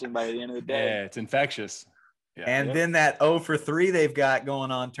start dancing by the end of the day. Yeah, it's infectious. Yeah. And then that 0 for 3 they've got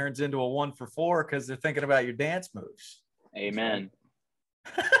going on turns into a 1 for 4 because they're thinking about your dance moves. Amen.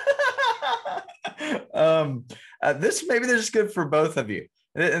 This is good for both of you,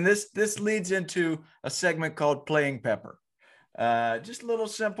 and this leads into a segment called Playing Pepper. Just little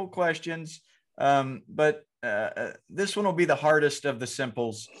simple questions, but this one will be the hardest of the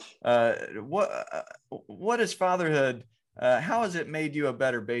simples. What is fatherhood? How has it made you a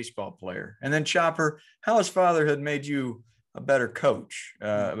better baseball player? And then Chopper, how has fatherhood made you a better coach?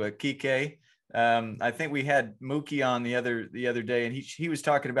 Kiké, I think we had Mookie on the other day, and he was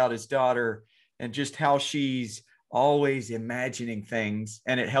talking about his daughter and just how she's always imagining things,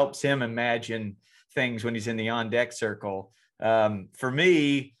 and it helps him imagine things when he's in the on deck circle. For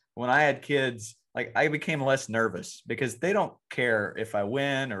me, when I had kids, like I became less nervous because they don't care if I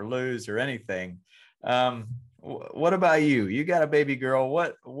win or lose or anything. What about you? You got a baby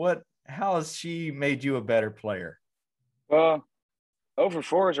girl. How has she made you a better player? Well, 0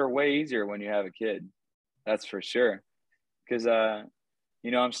 for 4s are way easier when you have a kid. That's for sure. Because,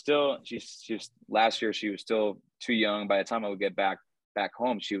 I'm still, she's last year, she was still too young. By the time I would get back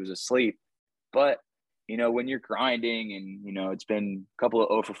home, she was asleep. But, when you're grinding and, it's been a couple of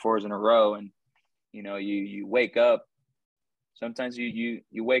 0 for 4s in a row and, you wake up, sometimes you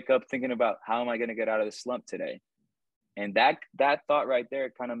wake up thinking about how am I going to get out of the slump today? And that thought right there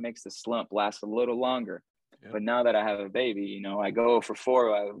kind of makes the slump last a little longer. Yep. But now that I have a baby, I go 0 for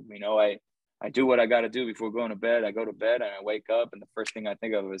 4. I do what I got to do before going to bed. I go to bed and I wake up, and the first thing I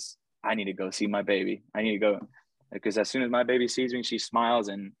think of is I need to go see my baby. I need to go, because as soon as my baby sees me, she smiles,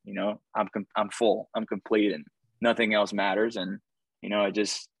 and I'm full, I'm complete, and nothing else matters. And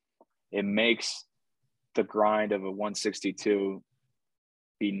it makes the grind of a 162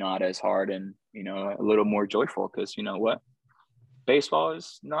 be not as hard and a little more joyful, because you know what, baseball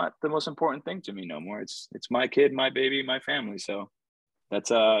is not the most important thing to me no more. It's my kid, my baby, my family. So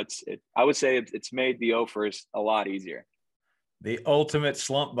that's I would say it's made the 0 first a lot easier. The ultimate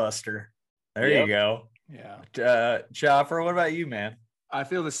slump buster. There Yep. you go. Yeah. Chopper, what about you, man? I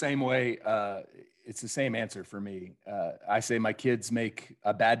feel the same way. It's the same answer for me. I say my kids make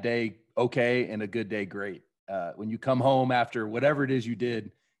a bad day okay and a good day great. When you come home after whatever it is you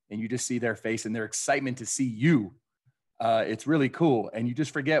did and you just see their face and their excitement to see you, it's really cool. And you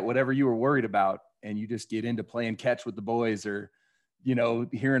just forget whatever you were worried about, and you just get into playing catch with the boys, or,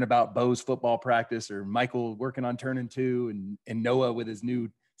 hearing about Bo's football practice, or Michael working on turning 2, and Noah with his new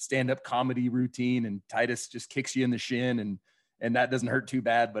stand-up comedy routine, and Titus just kicks you in the shin, and that doesn't hurt too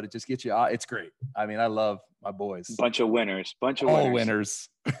bad, but it just gets you out. It's great. I mean, I love my boys. Bunch of winners. All winners.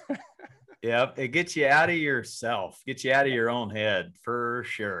 Yep. It gets you out of yourself, gets you out of your own head for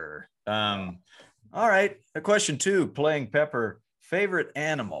sure. All right. Question 2, Playing Pepper, favorite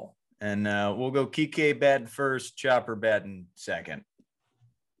animal. And we'll go Kiké batting first, Chopper batting second.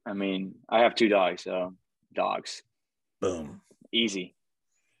 I mean, I have 2 dogs, so dogs. Boom. Easy.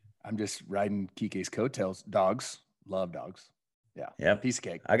 I'm just riding Kiké's coattails. Dogs. Love dogs. Yeah. Yeah. Piece of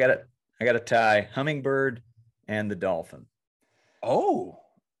cake. I got a tie, hummingbird and the dolphin. Oh,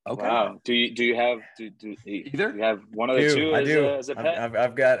 okay. Wow. Do you have either? Do you have one of the two? I do. As a pet?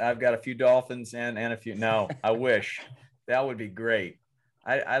 I've got a few dolphins and a few. No, I wish. That would be great.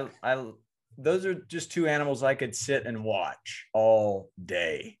 I those are just 2 animals I could sit and watch all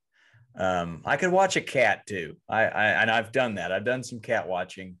day. I could watch a cat too. And I've done that. I've done some cat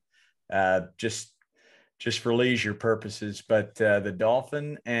watching, just for leisure purposes. But the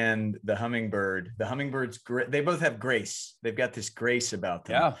dolphin and the hummingbird's great. They both have grace. They've got this grace about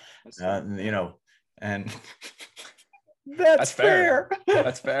them. Yeah. And that's fair.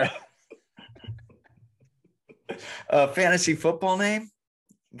 That's fair. Fantasy football name?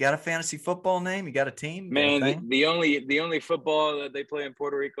 You got a fantasy football name? You got a team? Man, the only football that they play in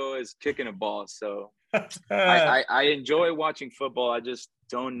Puerto Rico is kicking a ball. So I enjoy watching football. I just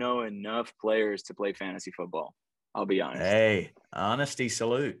don't know enough players to play fantasy football. I'll be honest. Hey, honesty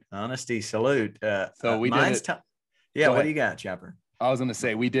salute. So we did it. What do you got, Chopper? I was going to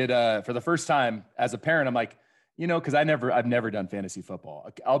say, we did for the first time as a parent. I'm like, because I've never done fantasy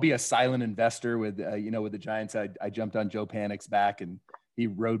football. I'll be a silent investor with the Giants. I jumped on Joe Panic's back, and he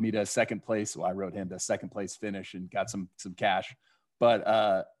rode me to second place. Well, I rode him to second place finish and got some cash. But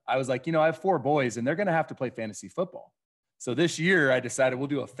I was like, I have 4 boys, and they're going to have to play fantasy football. So this year I decided we'll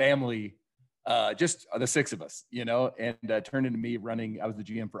do a family, just the 6 of us, you know, and turned into me running. I was the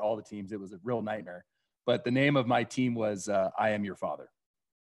GM for all the teams. It was a real nightmare. But the name of my team was I Am Your Father.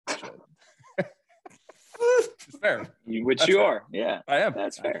 It's fair. Which you are. Yeah. I am.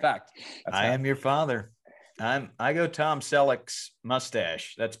 That's fair. Fact. I am your father. I go Tom Selleck's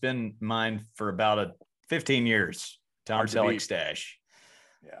mustache. That's been mine for about 15 years. Tom Selleck stash.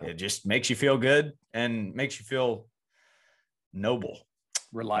 Yeah. It just makes you feel good and makes you feel noble.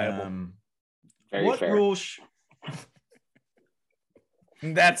 Reliable. What fair. rules?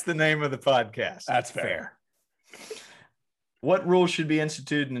 That's the name of the podcast. That's fair. What rules should be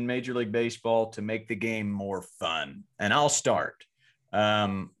instituted in Major League Baseball to make the game more fun? And I'll start.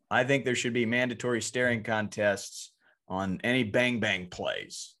 I think there should be mandatory staring contests on any bang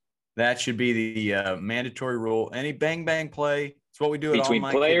plays. That should be the mandatory rule. Any bang play. It's what we do at between all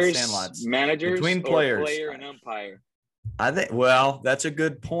my players, kids' sandlots. managers, between players, player and umpire. I think. Well, that's a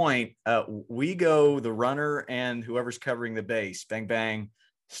good point. We go the runner and whoever's covering the base. Bang,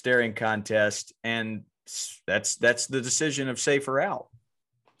 staring contest, and that's the decision of safe or out.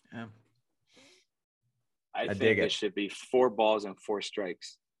 Yeah. I think it should be 4 balls and 4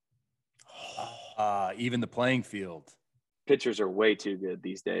 strikes. Even the playing field. Pitchers are way too good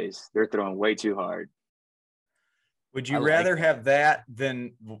these days. They're throwing way too hard. Would you rather have that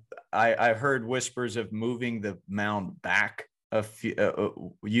than I've heard whispers of moving the mound back a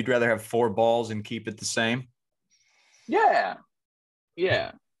few? You'd rather have 4 balls and keep it the same? Yeah.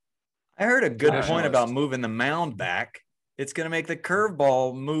 I heard a good point about moving the mound back. It's going to make the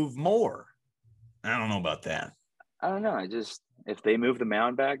curveball move more. I don't know about that. I don't know. If they move the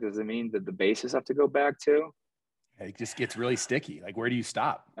mound back, does it mean that the bases have to go back too? It just gets really sticky. Like, where do you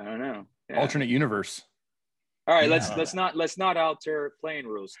stop? I don't know. Yeah. Alternate universe. All right, let's not alter playing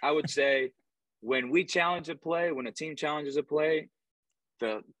rules. I would say when we challenge a play, when a team challenges a play,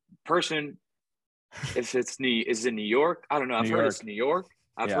 the person, if it's in New York, I don't know. I've heard it's New York.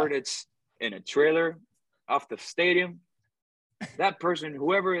 I've heard it's in a trailer off the stadium. That person,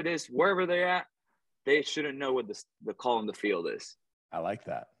 whoever it is, wherever they're at, they shouldn't know what the call on the field is. I like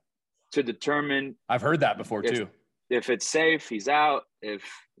that. To determine. I've heard that before too. If it's safe, he's out. If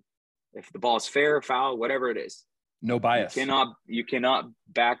the ball's fair, foul, whatever it is. No bias. You cannot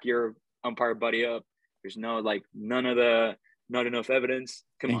back your umpire buddy up. There's not enough evidence.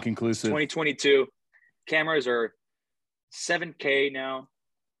 Come Inconclusive. on. 2022. Cameras are 7K now.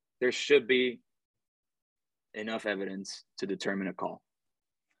 There should be enough evidence to determine a call.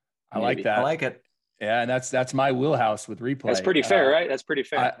 I like that. I like it. Yeah, and that's my wheelhouse with replay. That's pretty fair, right? That's pretty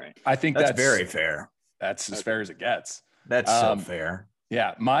fair, right? I think that's very fair. That's as fair as it gets. That's so fair.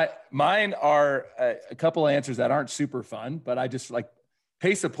 Yeah, mine are a couple of answers that aren't super fun, but I just like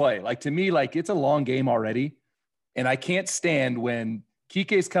pace of play. Like, to me, like, it's a long game already, and I can't stand when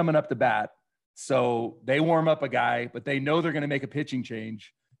Kiké's coming up to bat, so they warm up a guy, but they know they're going to make a pitching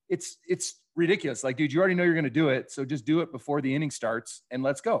change. It's ridiculous. Like, dude, you already know you're going to do it, so just do it before the inning starts and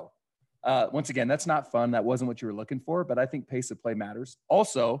let's go. Once again, that's not fun. That wasn't what you were looking for, but I think pace of play matters.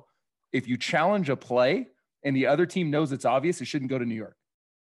 Also, if you challenge a play and the other team knows it's obvious, it shouldn't go to New York.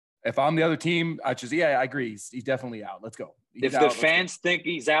 If I'm the other team, I agree. He's definitely out. Let's go. If the fans think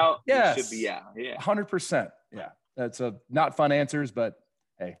he's out, he should be out. Yeah, 100%. Yeah, that's not fun answers, but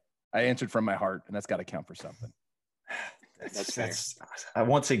hey, I answered from my heart, and that's got to count for something. That's fair.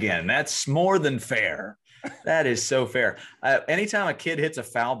 Once again, that's more than fair. That is so fair. Anytime a kid hits a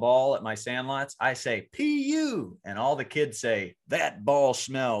foul ball at my sandlots, I say PU, and all the kids say that ball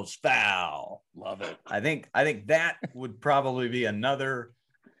smells foul. Love it. I think that would probably be another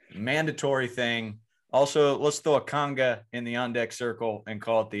mandatory thing. Also, let's throw a conga in the on deck circle and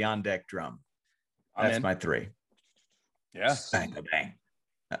call it the on deck drum. That's my 3. Yeah. Bang.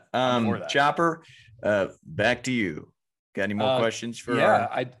 Chopper, back to you. Got any more questions for?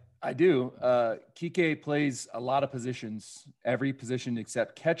 I do. Kiké plays a lot of positions, every position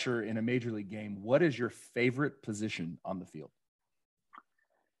except catcher in a major league game. What is your favorite position on the field?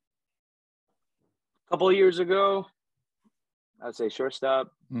 A couple of years ago, I'd say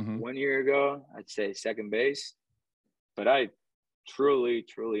shortstop. Mm-hmm. 1 year ago, I'd say second base. But I truly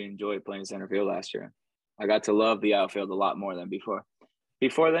enjoyed playing center field last year. I got to love the outfield a lot more than before.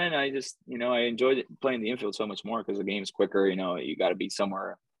 Before then, I just, I enjoyed playing the infield so much more because the game's quicker. You got to be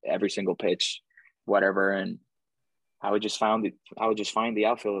somewhere every single pitch, whatever. And I would just find the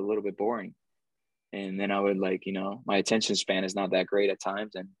outfield a little bit boring. And then I would my attention span is not that great at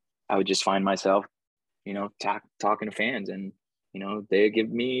times. And I would just find myself, talking to fans and, they give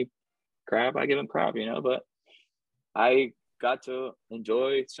me crap, I give them crap, but I got to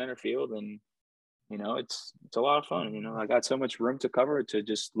enjoy center field and you know, it's a lot of fun. You know, I got so much room to cover to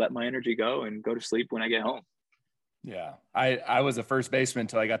just let my energy go and go to sleep when I get home. Yeah. I was a first baseman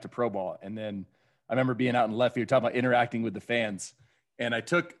until I got to pro ball. And then I remember being out in left field, talking about interacting with the fans. And I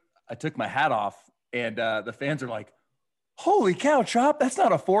took my hat off, and the fans are like, "Holy cow, Chop, that's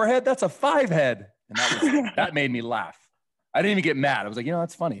not a 4-head, that's a 5-head." And that made me laugh. I didn't even get mad. I was like, you know,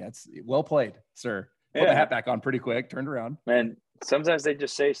 that's funny. That's well played, sir. Put my hat back on pretty quick, turned around. Man, sometimes they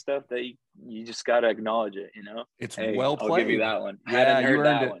just say stuff that you just got to acknowledge it, you know? It's well played. I'll give you that one. Yeah, Hadn't heard you earned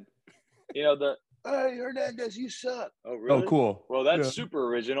that it. one. You know, "Hey, Hernandez, you suck." Oh, really? Oh, cool. Well, that's super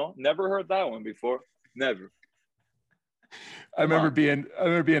original. Never heard that one before. Never. I remember being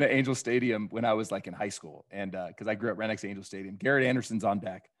at Angel Stadium when I was like in high school, and because I grew up right next to Angel Stadium. Garrett Anderson's on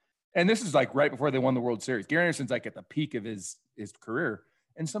deck, and this is like right before they won the World Series. Garrett Anderson's like at the peak of his career,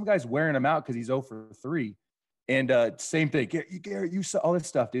 and some guy's wearing him out because he's 0 for 3. And same thing, Garrett, you saw all this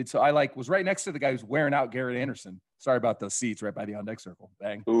stuff, dude. So I like was right next to the guy who's wearing out Garrett Anderson. Sorry about those seats right by the on deck circle.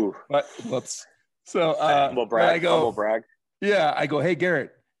 Bang. Ooh. But whoops. So humble brag. Humble brag. Yeah, I go, "Hey,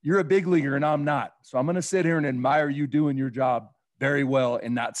 Garrett, you're a big leaguer and I'm not. So I'm going to sit here and admire you doing your job very well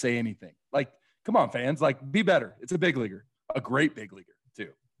and not say anything." Like, come on, fans, like, be better. It's a big leaguer, a great big leaguer too.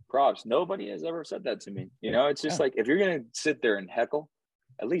 Props. Nobody has ever said that to me. You know, it's just like, if you're going to sit there and heckle,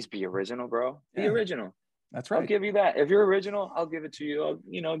 at least be original, bro. Be original. That's right. I'll give you that. If you're original, I'll give it to you.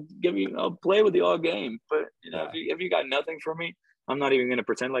 I'll play with you all game. But, you know, if you got nothing for me, I'm not even going to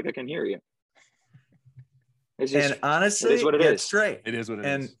pretend like I can hear you. It's just, and honestly, it is what it is. Straight. It is what it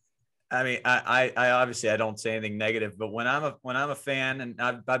is. is. I mean, I obviously I don't say anything negative, but when I'm a fan, and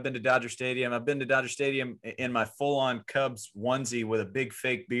I've been to Dodger Stadium, I've been to Dodger Stadium in my full-on Cubs onesie with a big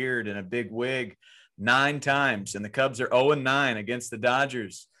fake beard and a big wig 9 times, and the Cubs are 0-9 against the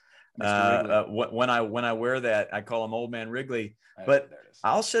Dodgers. When I wear that, I call him Old Man Wrigley. But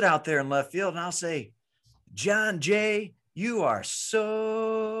I'll sit out there in left field and I'll say, "John Jay, you are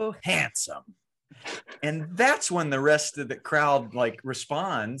so handsome." And that's when the rest of the crowd like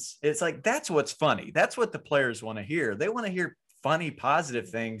responds. It's like, that's what's funny. That's what the players want to hear. They want to hear funny, positive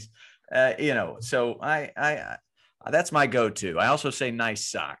things. You know, so I that's my go-to. I also say nice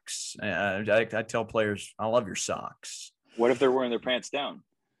socks. I tell players, "I love your socks." What if they're wearing their pants down?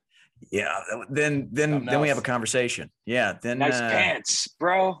 Yeah, then we have a conversation. Yeah, then nice pants,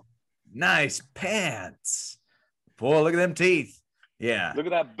 bro. Nice pants. Boy, look at them teeth. Yeah. Look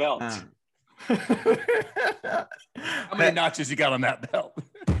at that belt. How many notches you got on that belt?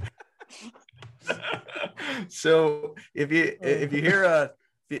 So if you hear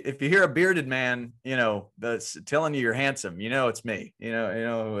a bearded man, you know, that's telling you you're handsome, you know it's me. You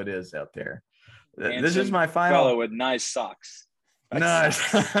know who it is out there. Handsome this is my final fellow with nice socks. Nice.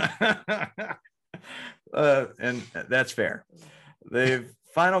 And that's fair. The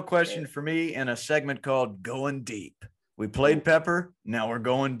final question for me in a segment called Going Deep. We played Pepper. Now we're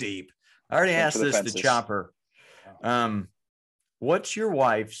going deep. I already asked this to Chopper. What's your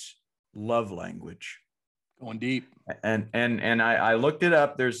wife's love language? Going deep. And I looked it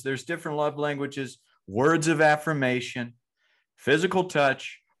up. There's different love languages: words of affirmation, physical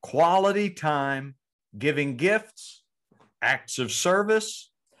touch, quality time, giving gifts, acts of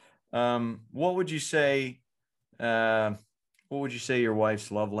service. What would you say? What would you say your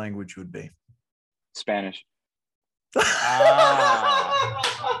wife's love language would be? Spanish.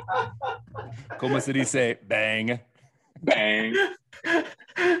 Como se dice? Bang. Bang.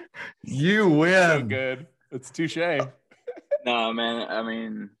 You win. So good. It's touche. No, man. I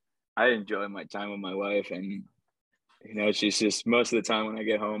mean, I enjoy my time with my wife, and you know, she's just most of the time when I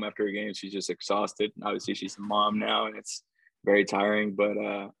get home after a game, she's just exhausted. Obviously, she's a mom now, and it's very tiring.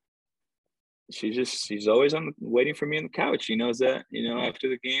 But she's always waiting for me on the couch. She knows that, you know, after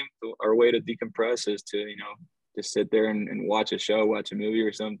the game, our way to decompress is to, you know, just sit there and watch a show, watch a movie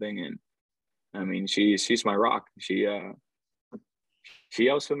or something. And I mean, she's my rock. She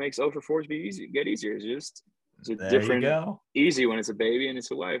also makes 0 for 4s get easier. It's a there different, you go. Easy when it's a baby and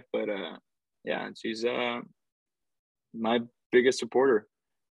it's a wife. But yeah, she's my biggest supporter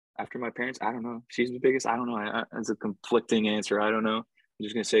after my parents. I don't know. She's the biggest. I don't know. It's a conflicting answer. I don't know. I'm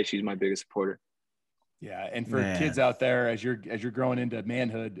just gonna say she's my biggest supporter. Yeah, and for kids out there, as you're growing into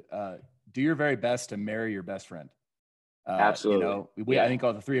manhood, do your very best to marry your best friend. Absolutely. You know, I think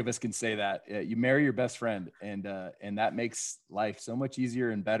all the 3 of us can say that. You marry your best friend, and that makes life so much easier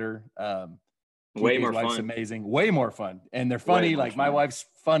and better. Way more wife's fun. Amazing. Way more fun. And they're funny. Like my wife's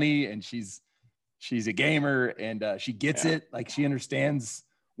funny, and she's a gamer, and she gets it. Like she understands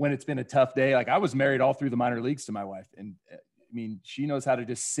when it's been a tough day. Like I was married all through the minor leagues to my wife, and I mean, she knows how to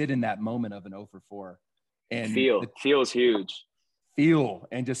just sit in that moment of an 0 for 4. And feels huge. feel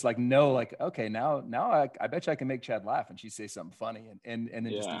and just like know, like, okay, now I bet you I can make Chad laugh and she say something funny and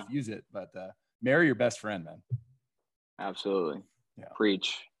then just diffuse it. But marry your best friend, man. Absolutely. Yeah.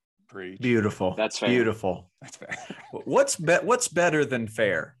 Preach. Beautiful. That's fair. Beautiful. That's fair. What's better than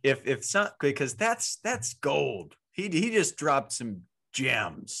fair? If it's not, because that's gold. He just dropped some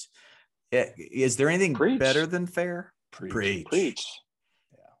gems. Is there anything better than fair? Preach. Yeah.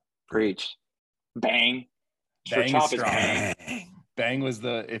 Preach. Bang. Bang is strong. Bang was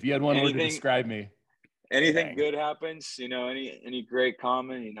if you had one word to describe me. Anything good happens, any great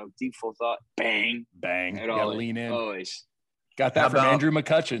comment, deepful thought, bang. Bang. You gotta lean in. Always. Got that from Andrew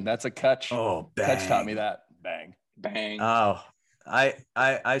McCutcheon. That's a Cutch. Oh, bang. Cutch taught me that. Bang. Bang. Oh,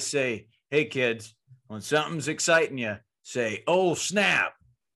 I say, hey kids, when something's exciting you, say, oh snap,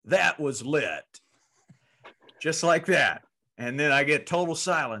 that was lit. Just like that. And then I get total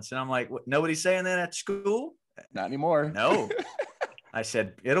silence. And I'm like, what, nobody's saying that at school? Not anymore. No. I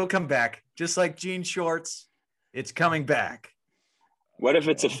said, it'll come back. Just like jean shorts, it's coming back. What if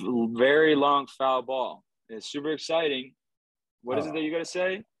it's a very long foul ball? It's super exciting. What is it that you got to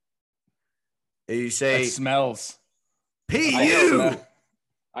say? You say, it smells. P.U.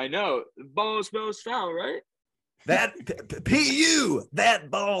 I know. The ball smells foul, right? That P.U. That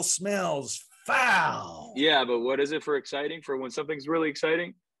ball smells foul. Yeah, but what is it for exciting? For when something's really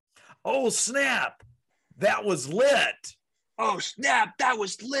exciting? Oh, snap. That was lit. Oh, snap. That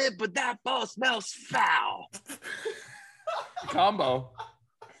was lit, but that ball smells foul. Combo.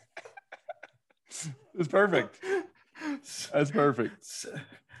 It's perfect. That's perfect.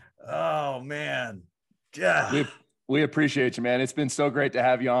 Oh, man. Yeah. We appreciate you, man. It's been so great to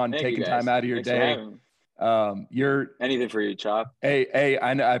have you on, taking time out of your day. You're anything for you, Chop. Hey,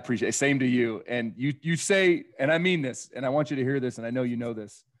 I know, I appreciate it. Same to you. And you say, and I mean this, and I want you to hear this, and I know you know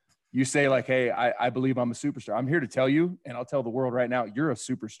this. You say like, hey, I believe I'm a superstar. I'm here to tell you, and I'll tell the world right now, you're a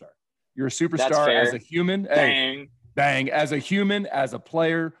superstar. You're a superstar as a human. Bang. Hey, bang. As a human, as a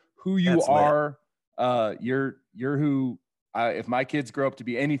player, who you That's are. You're who. If my kids grow up to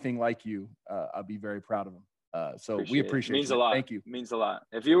be anything like you, I'll be very proud of them. So we appreciate it. Means a lot. Thank you. It means a lot.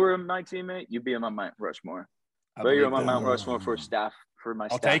 If you were my teammate, you'd be on my Mount Rushmore. But you're on my Mount Rushmore for staff, for my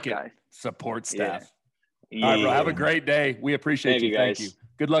I'll staff take guy. it. Support staff. Yeah. All right, bro. Have a great day. We appreciate you. Thank you.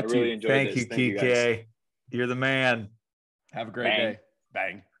 Good luck to you. Thank you, Kiké. You're the man. Have a great day.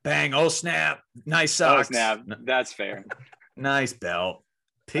 Bang. Bang. Oh, snap. Nice socks. Oh, snap. That's fair. Nice belt.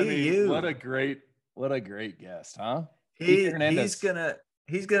 P.U. What a great guest, huh? He's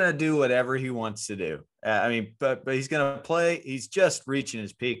gonna do whatever he wants to do. But he's gonna play. He's just reaching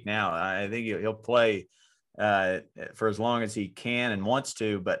his peak now. I think he'll play for as long as he can and wants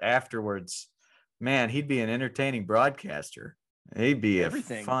to. But afterwards, man, he'd be an entertaining broadcaster. He'd be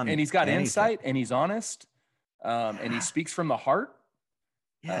everything. Fun, and he's got insight, and he's honest, and he speaks from the heart.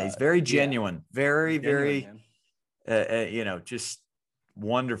 Yeah, he's very genuine. Very, just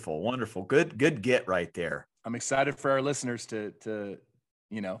wonderful. Good get right there. I'm excited for our listeners to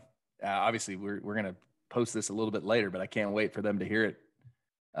obviously we're going to post this a little bit later, but I can't wait for them to hear it.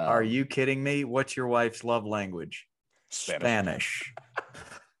 Are you kidding me? What's your wife's love language? Spanish.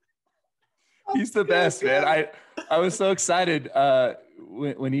 He's the best, man. I was so excited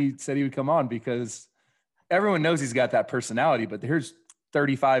when he said he would come on, because everyone knows he's got that personality, but here's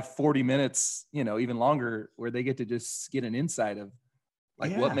 35, 40 minutes, even longer, where they get to just get an insight of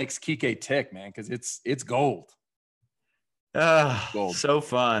what makes Kiké tick, man. Cause it's gold. Gold. So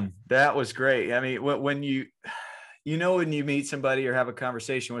fun. That was great. I mean, when you meet somebody or have a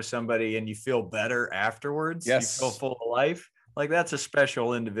conversation with somebody and you feel better afterwards, yes, you feel full of life. Like, that's a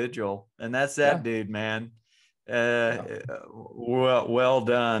special individual, and that's that dude, man. Well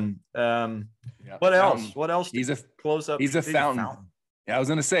done. What else? What else? He's a close up. He's a fountain. Yeah, I was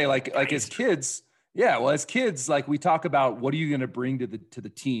gonna say, like as kids. Yeah, well, as kids, like, we talk about, what are you going to bring to the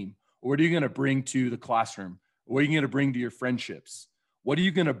team? Or what are you going to bring to the classroom? What are you going to bring to your friendships? What are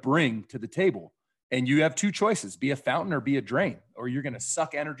you going to bring to the table? And you have two choices: be a fountain or be a drain. Or you're going to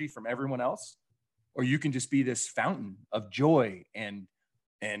suck energy from everyone else, or you can just be this fountain of joy and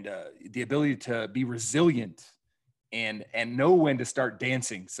the ability to be resilient and know when to start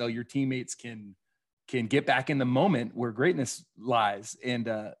dancing, so your teammates can get back in the moment where greatness lies. And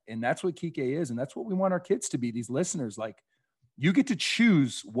that's what Kiké is. And that's what we want our kids to be. These listeners, like, you get to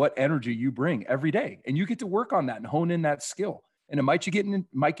choose what energy you bring every day, and you get to work on that and hone in that skill. And it might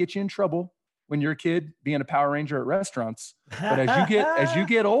get you in trouble when you're a kid being a Power Ranger at restaurants. But as you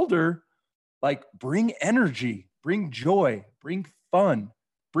get older, like, bring energy, bring joy, bring fun,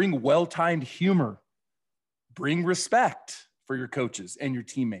 bring well-timed humor, bring respect for your coaches and your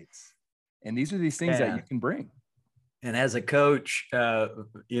teammates. And these are these things that you can bring. And as a coach,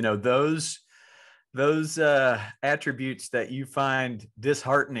 those attributes that you find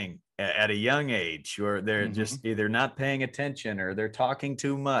disheartening at a young age, or they're just either not paying attention, or they're talking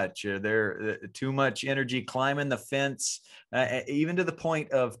too much, or they're too much energy climbing the fence, even to the point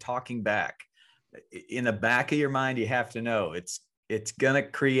of talking back. In the back of your mind, you have to know it's going to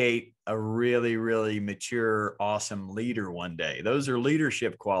create a really, really mature, awesome leader one day. Those are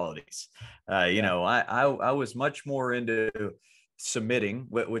leadership qualities. I was much more into submitting,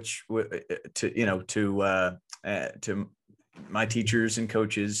 to my teachers and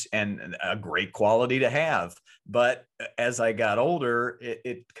coaches, and a great quality to have. But as I got older,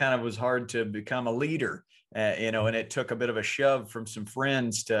 it kind of was hard to become a leader, and it took a bit of a shove from some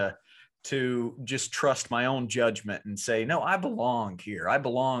friends to just trust my own judgment and say, no, I belong here. I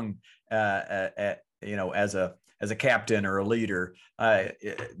belong, as a captain or a leader.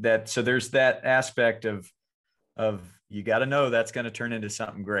 So there's that aspect of you got to know that's going to turn into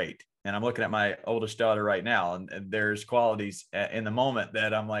something great. And I'm looking at my oldest daughter right now, and there's qualities in the moment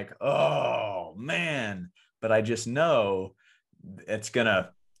that I'm like, oh man, but I just know it's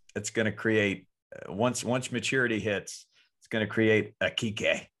gonna create, once maturity hits, it's gonna create a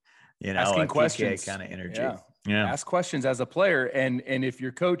Kiké. Asking questions, kind of energy. Yeah. Ask questions as a player. And if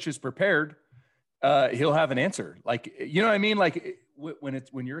your coach is prepared, he'll have an answer. Like, you know what I mean? Like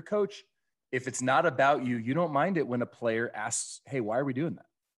when you're a coach, if it's not about you, you don't mind it when a player asks, hey, why are we doing that?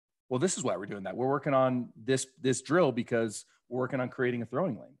 Well, this is why we're doing that. We're working on this drill because we're working on creating a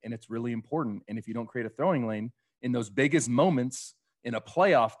throwing lane, and it's really important. And if you don't create a throwing lane in those biggest moments in a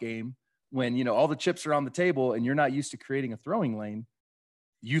playoff game, when, all the chips are on the table and you're not used to creating a throwing lane,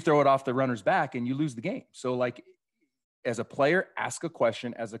 you throw it off the runner's back and you lose the game. So like, as a player, ask a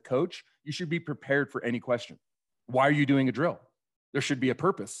question. As a coach, you should be prepared for any question. Why are you doing a drill? There should be a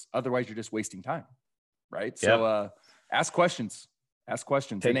purpose. Otherwise, you're just wasting time. Right. Yep. So ask questions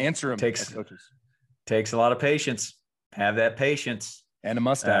and answer them as coaches. Takes a lot of patience. Have that patience. And a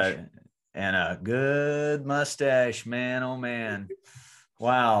mustache. And a good mustache, man. Oh man.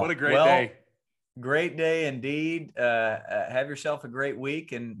 Wow. What a great day. Great day indeed. Have yourself a great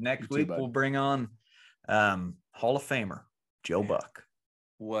week. And next week we'll bring on Hall of Famer Joe Buck.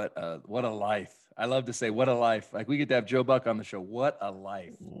 What a life. I love to say, what a life. Like, we get to have Joe Buck on the show. What a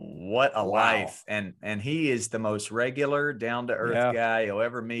life. What a life. And he is the most regular, down to earth guy you'll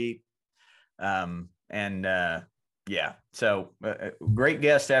ever meet. So great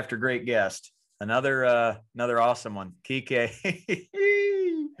guest after great guest. Another awesome one. Kiké.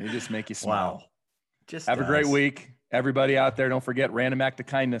 They just make you smile. Wow. Just have a great week. Everybody out there, don't forget, random act of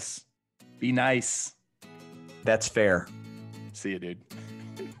kindness. Be nice. That's fair. See you, dude.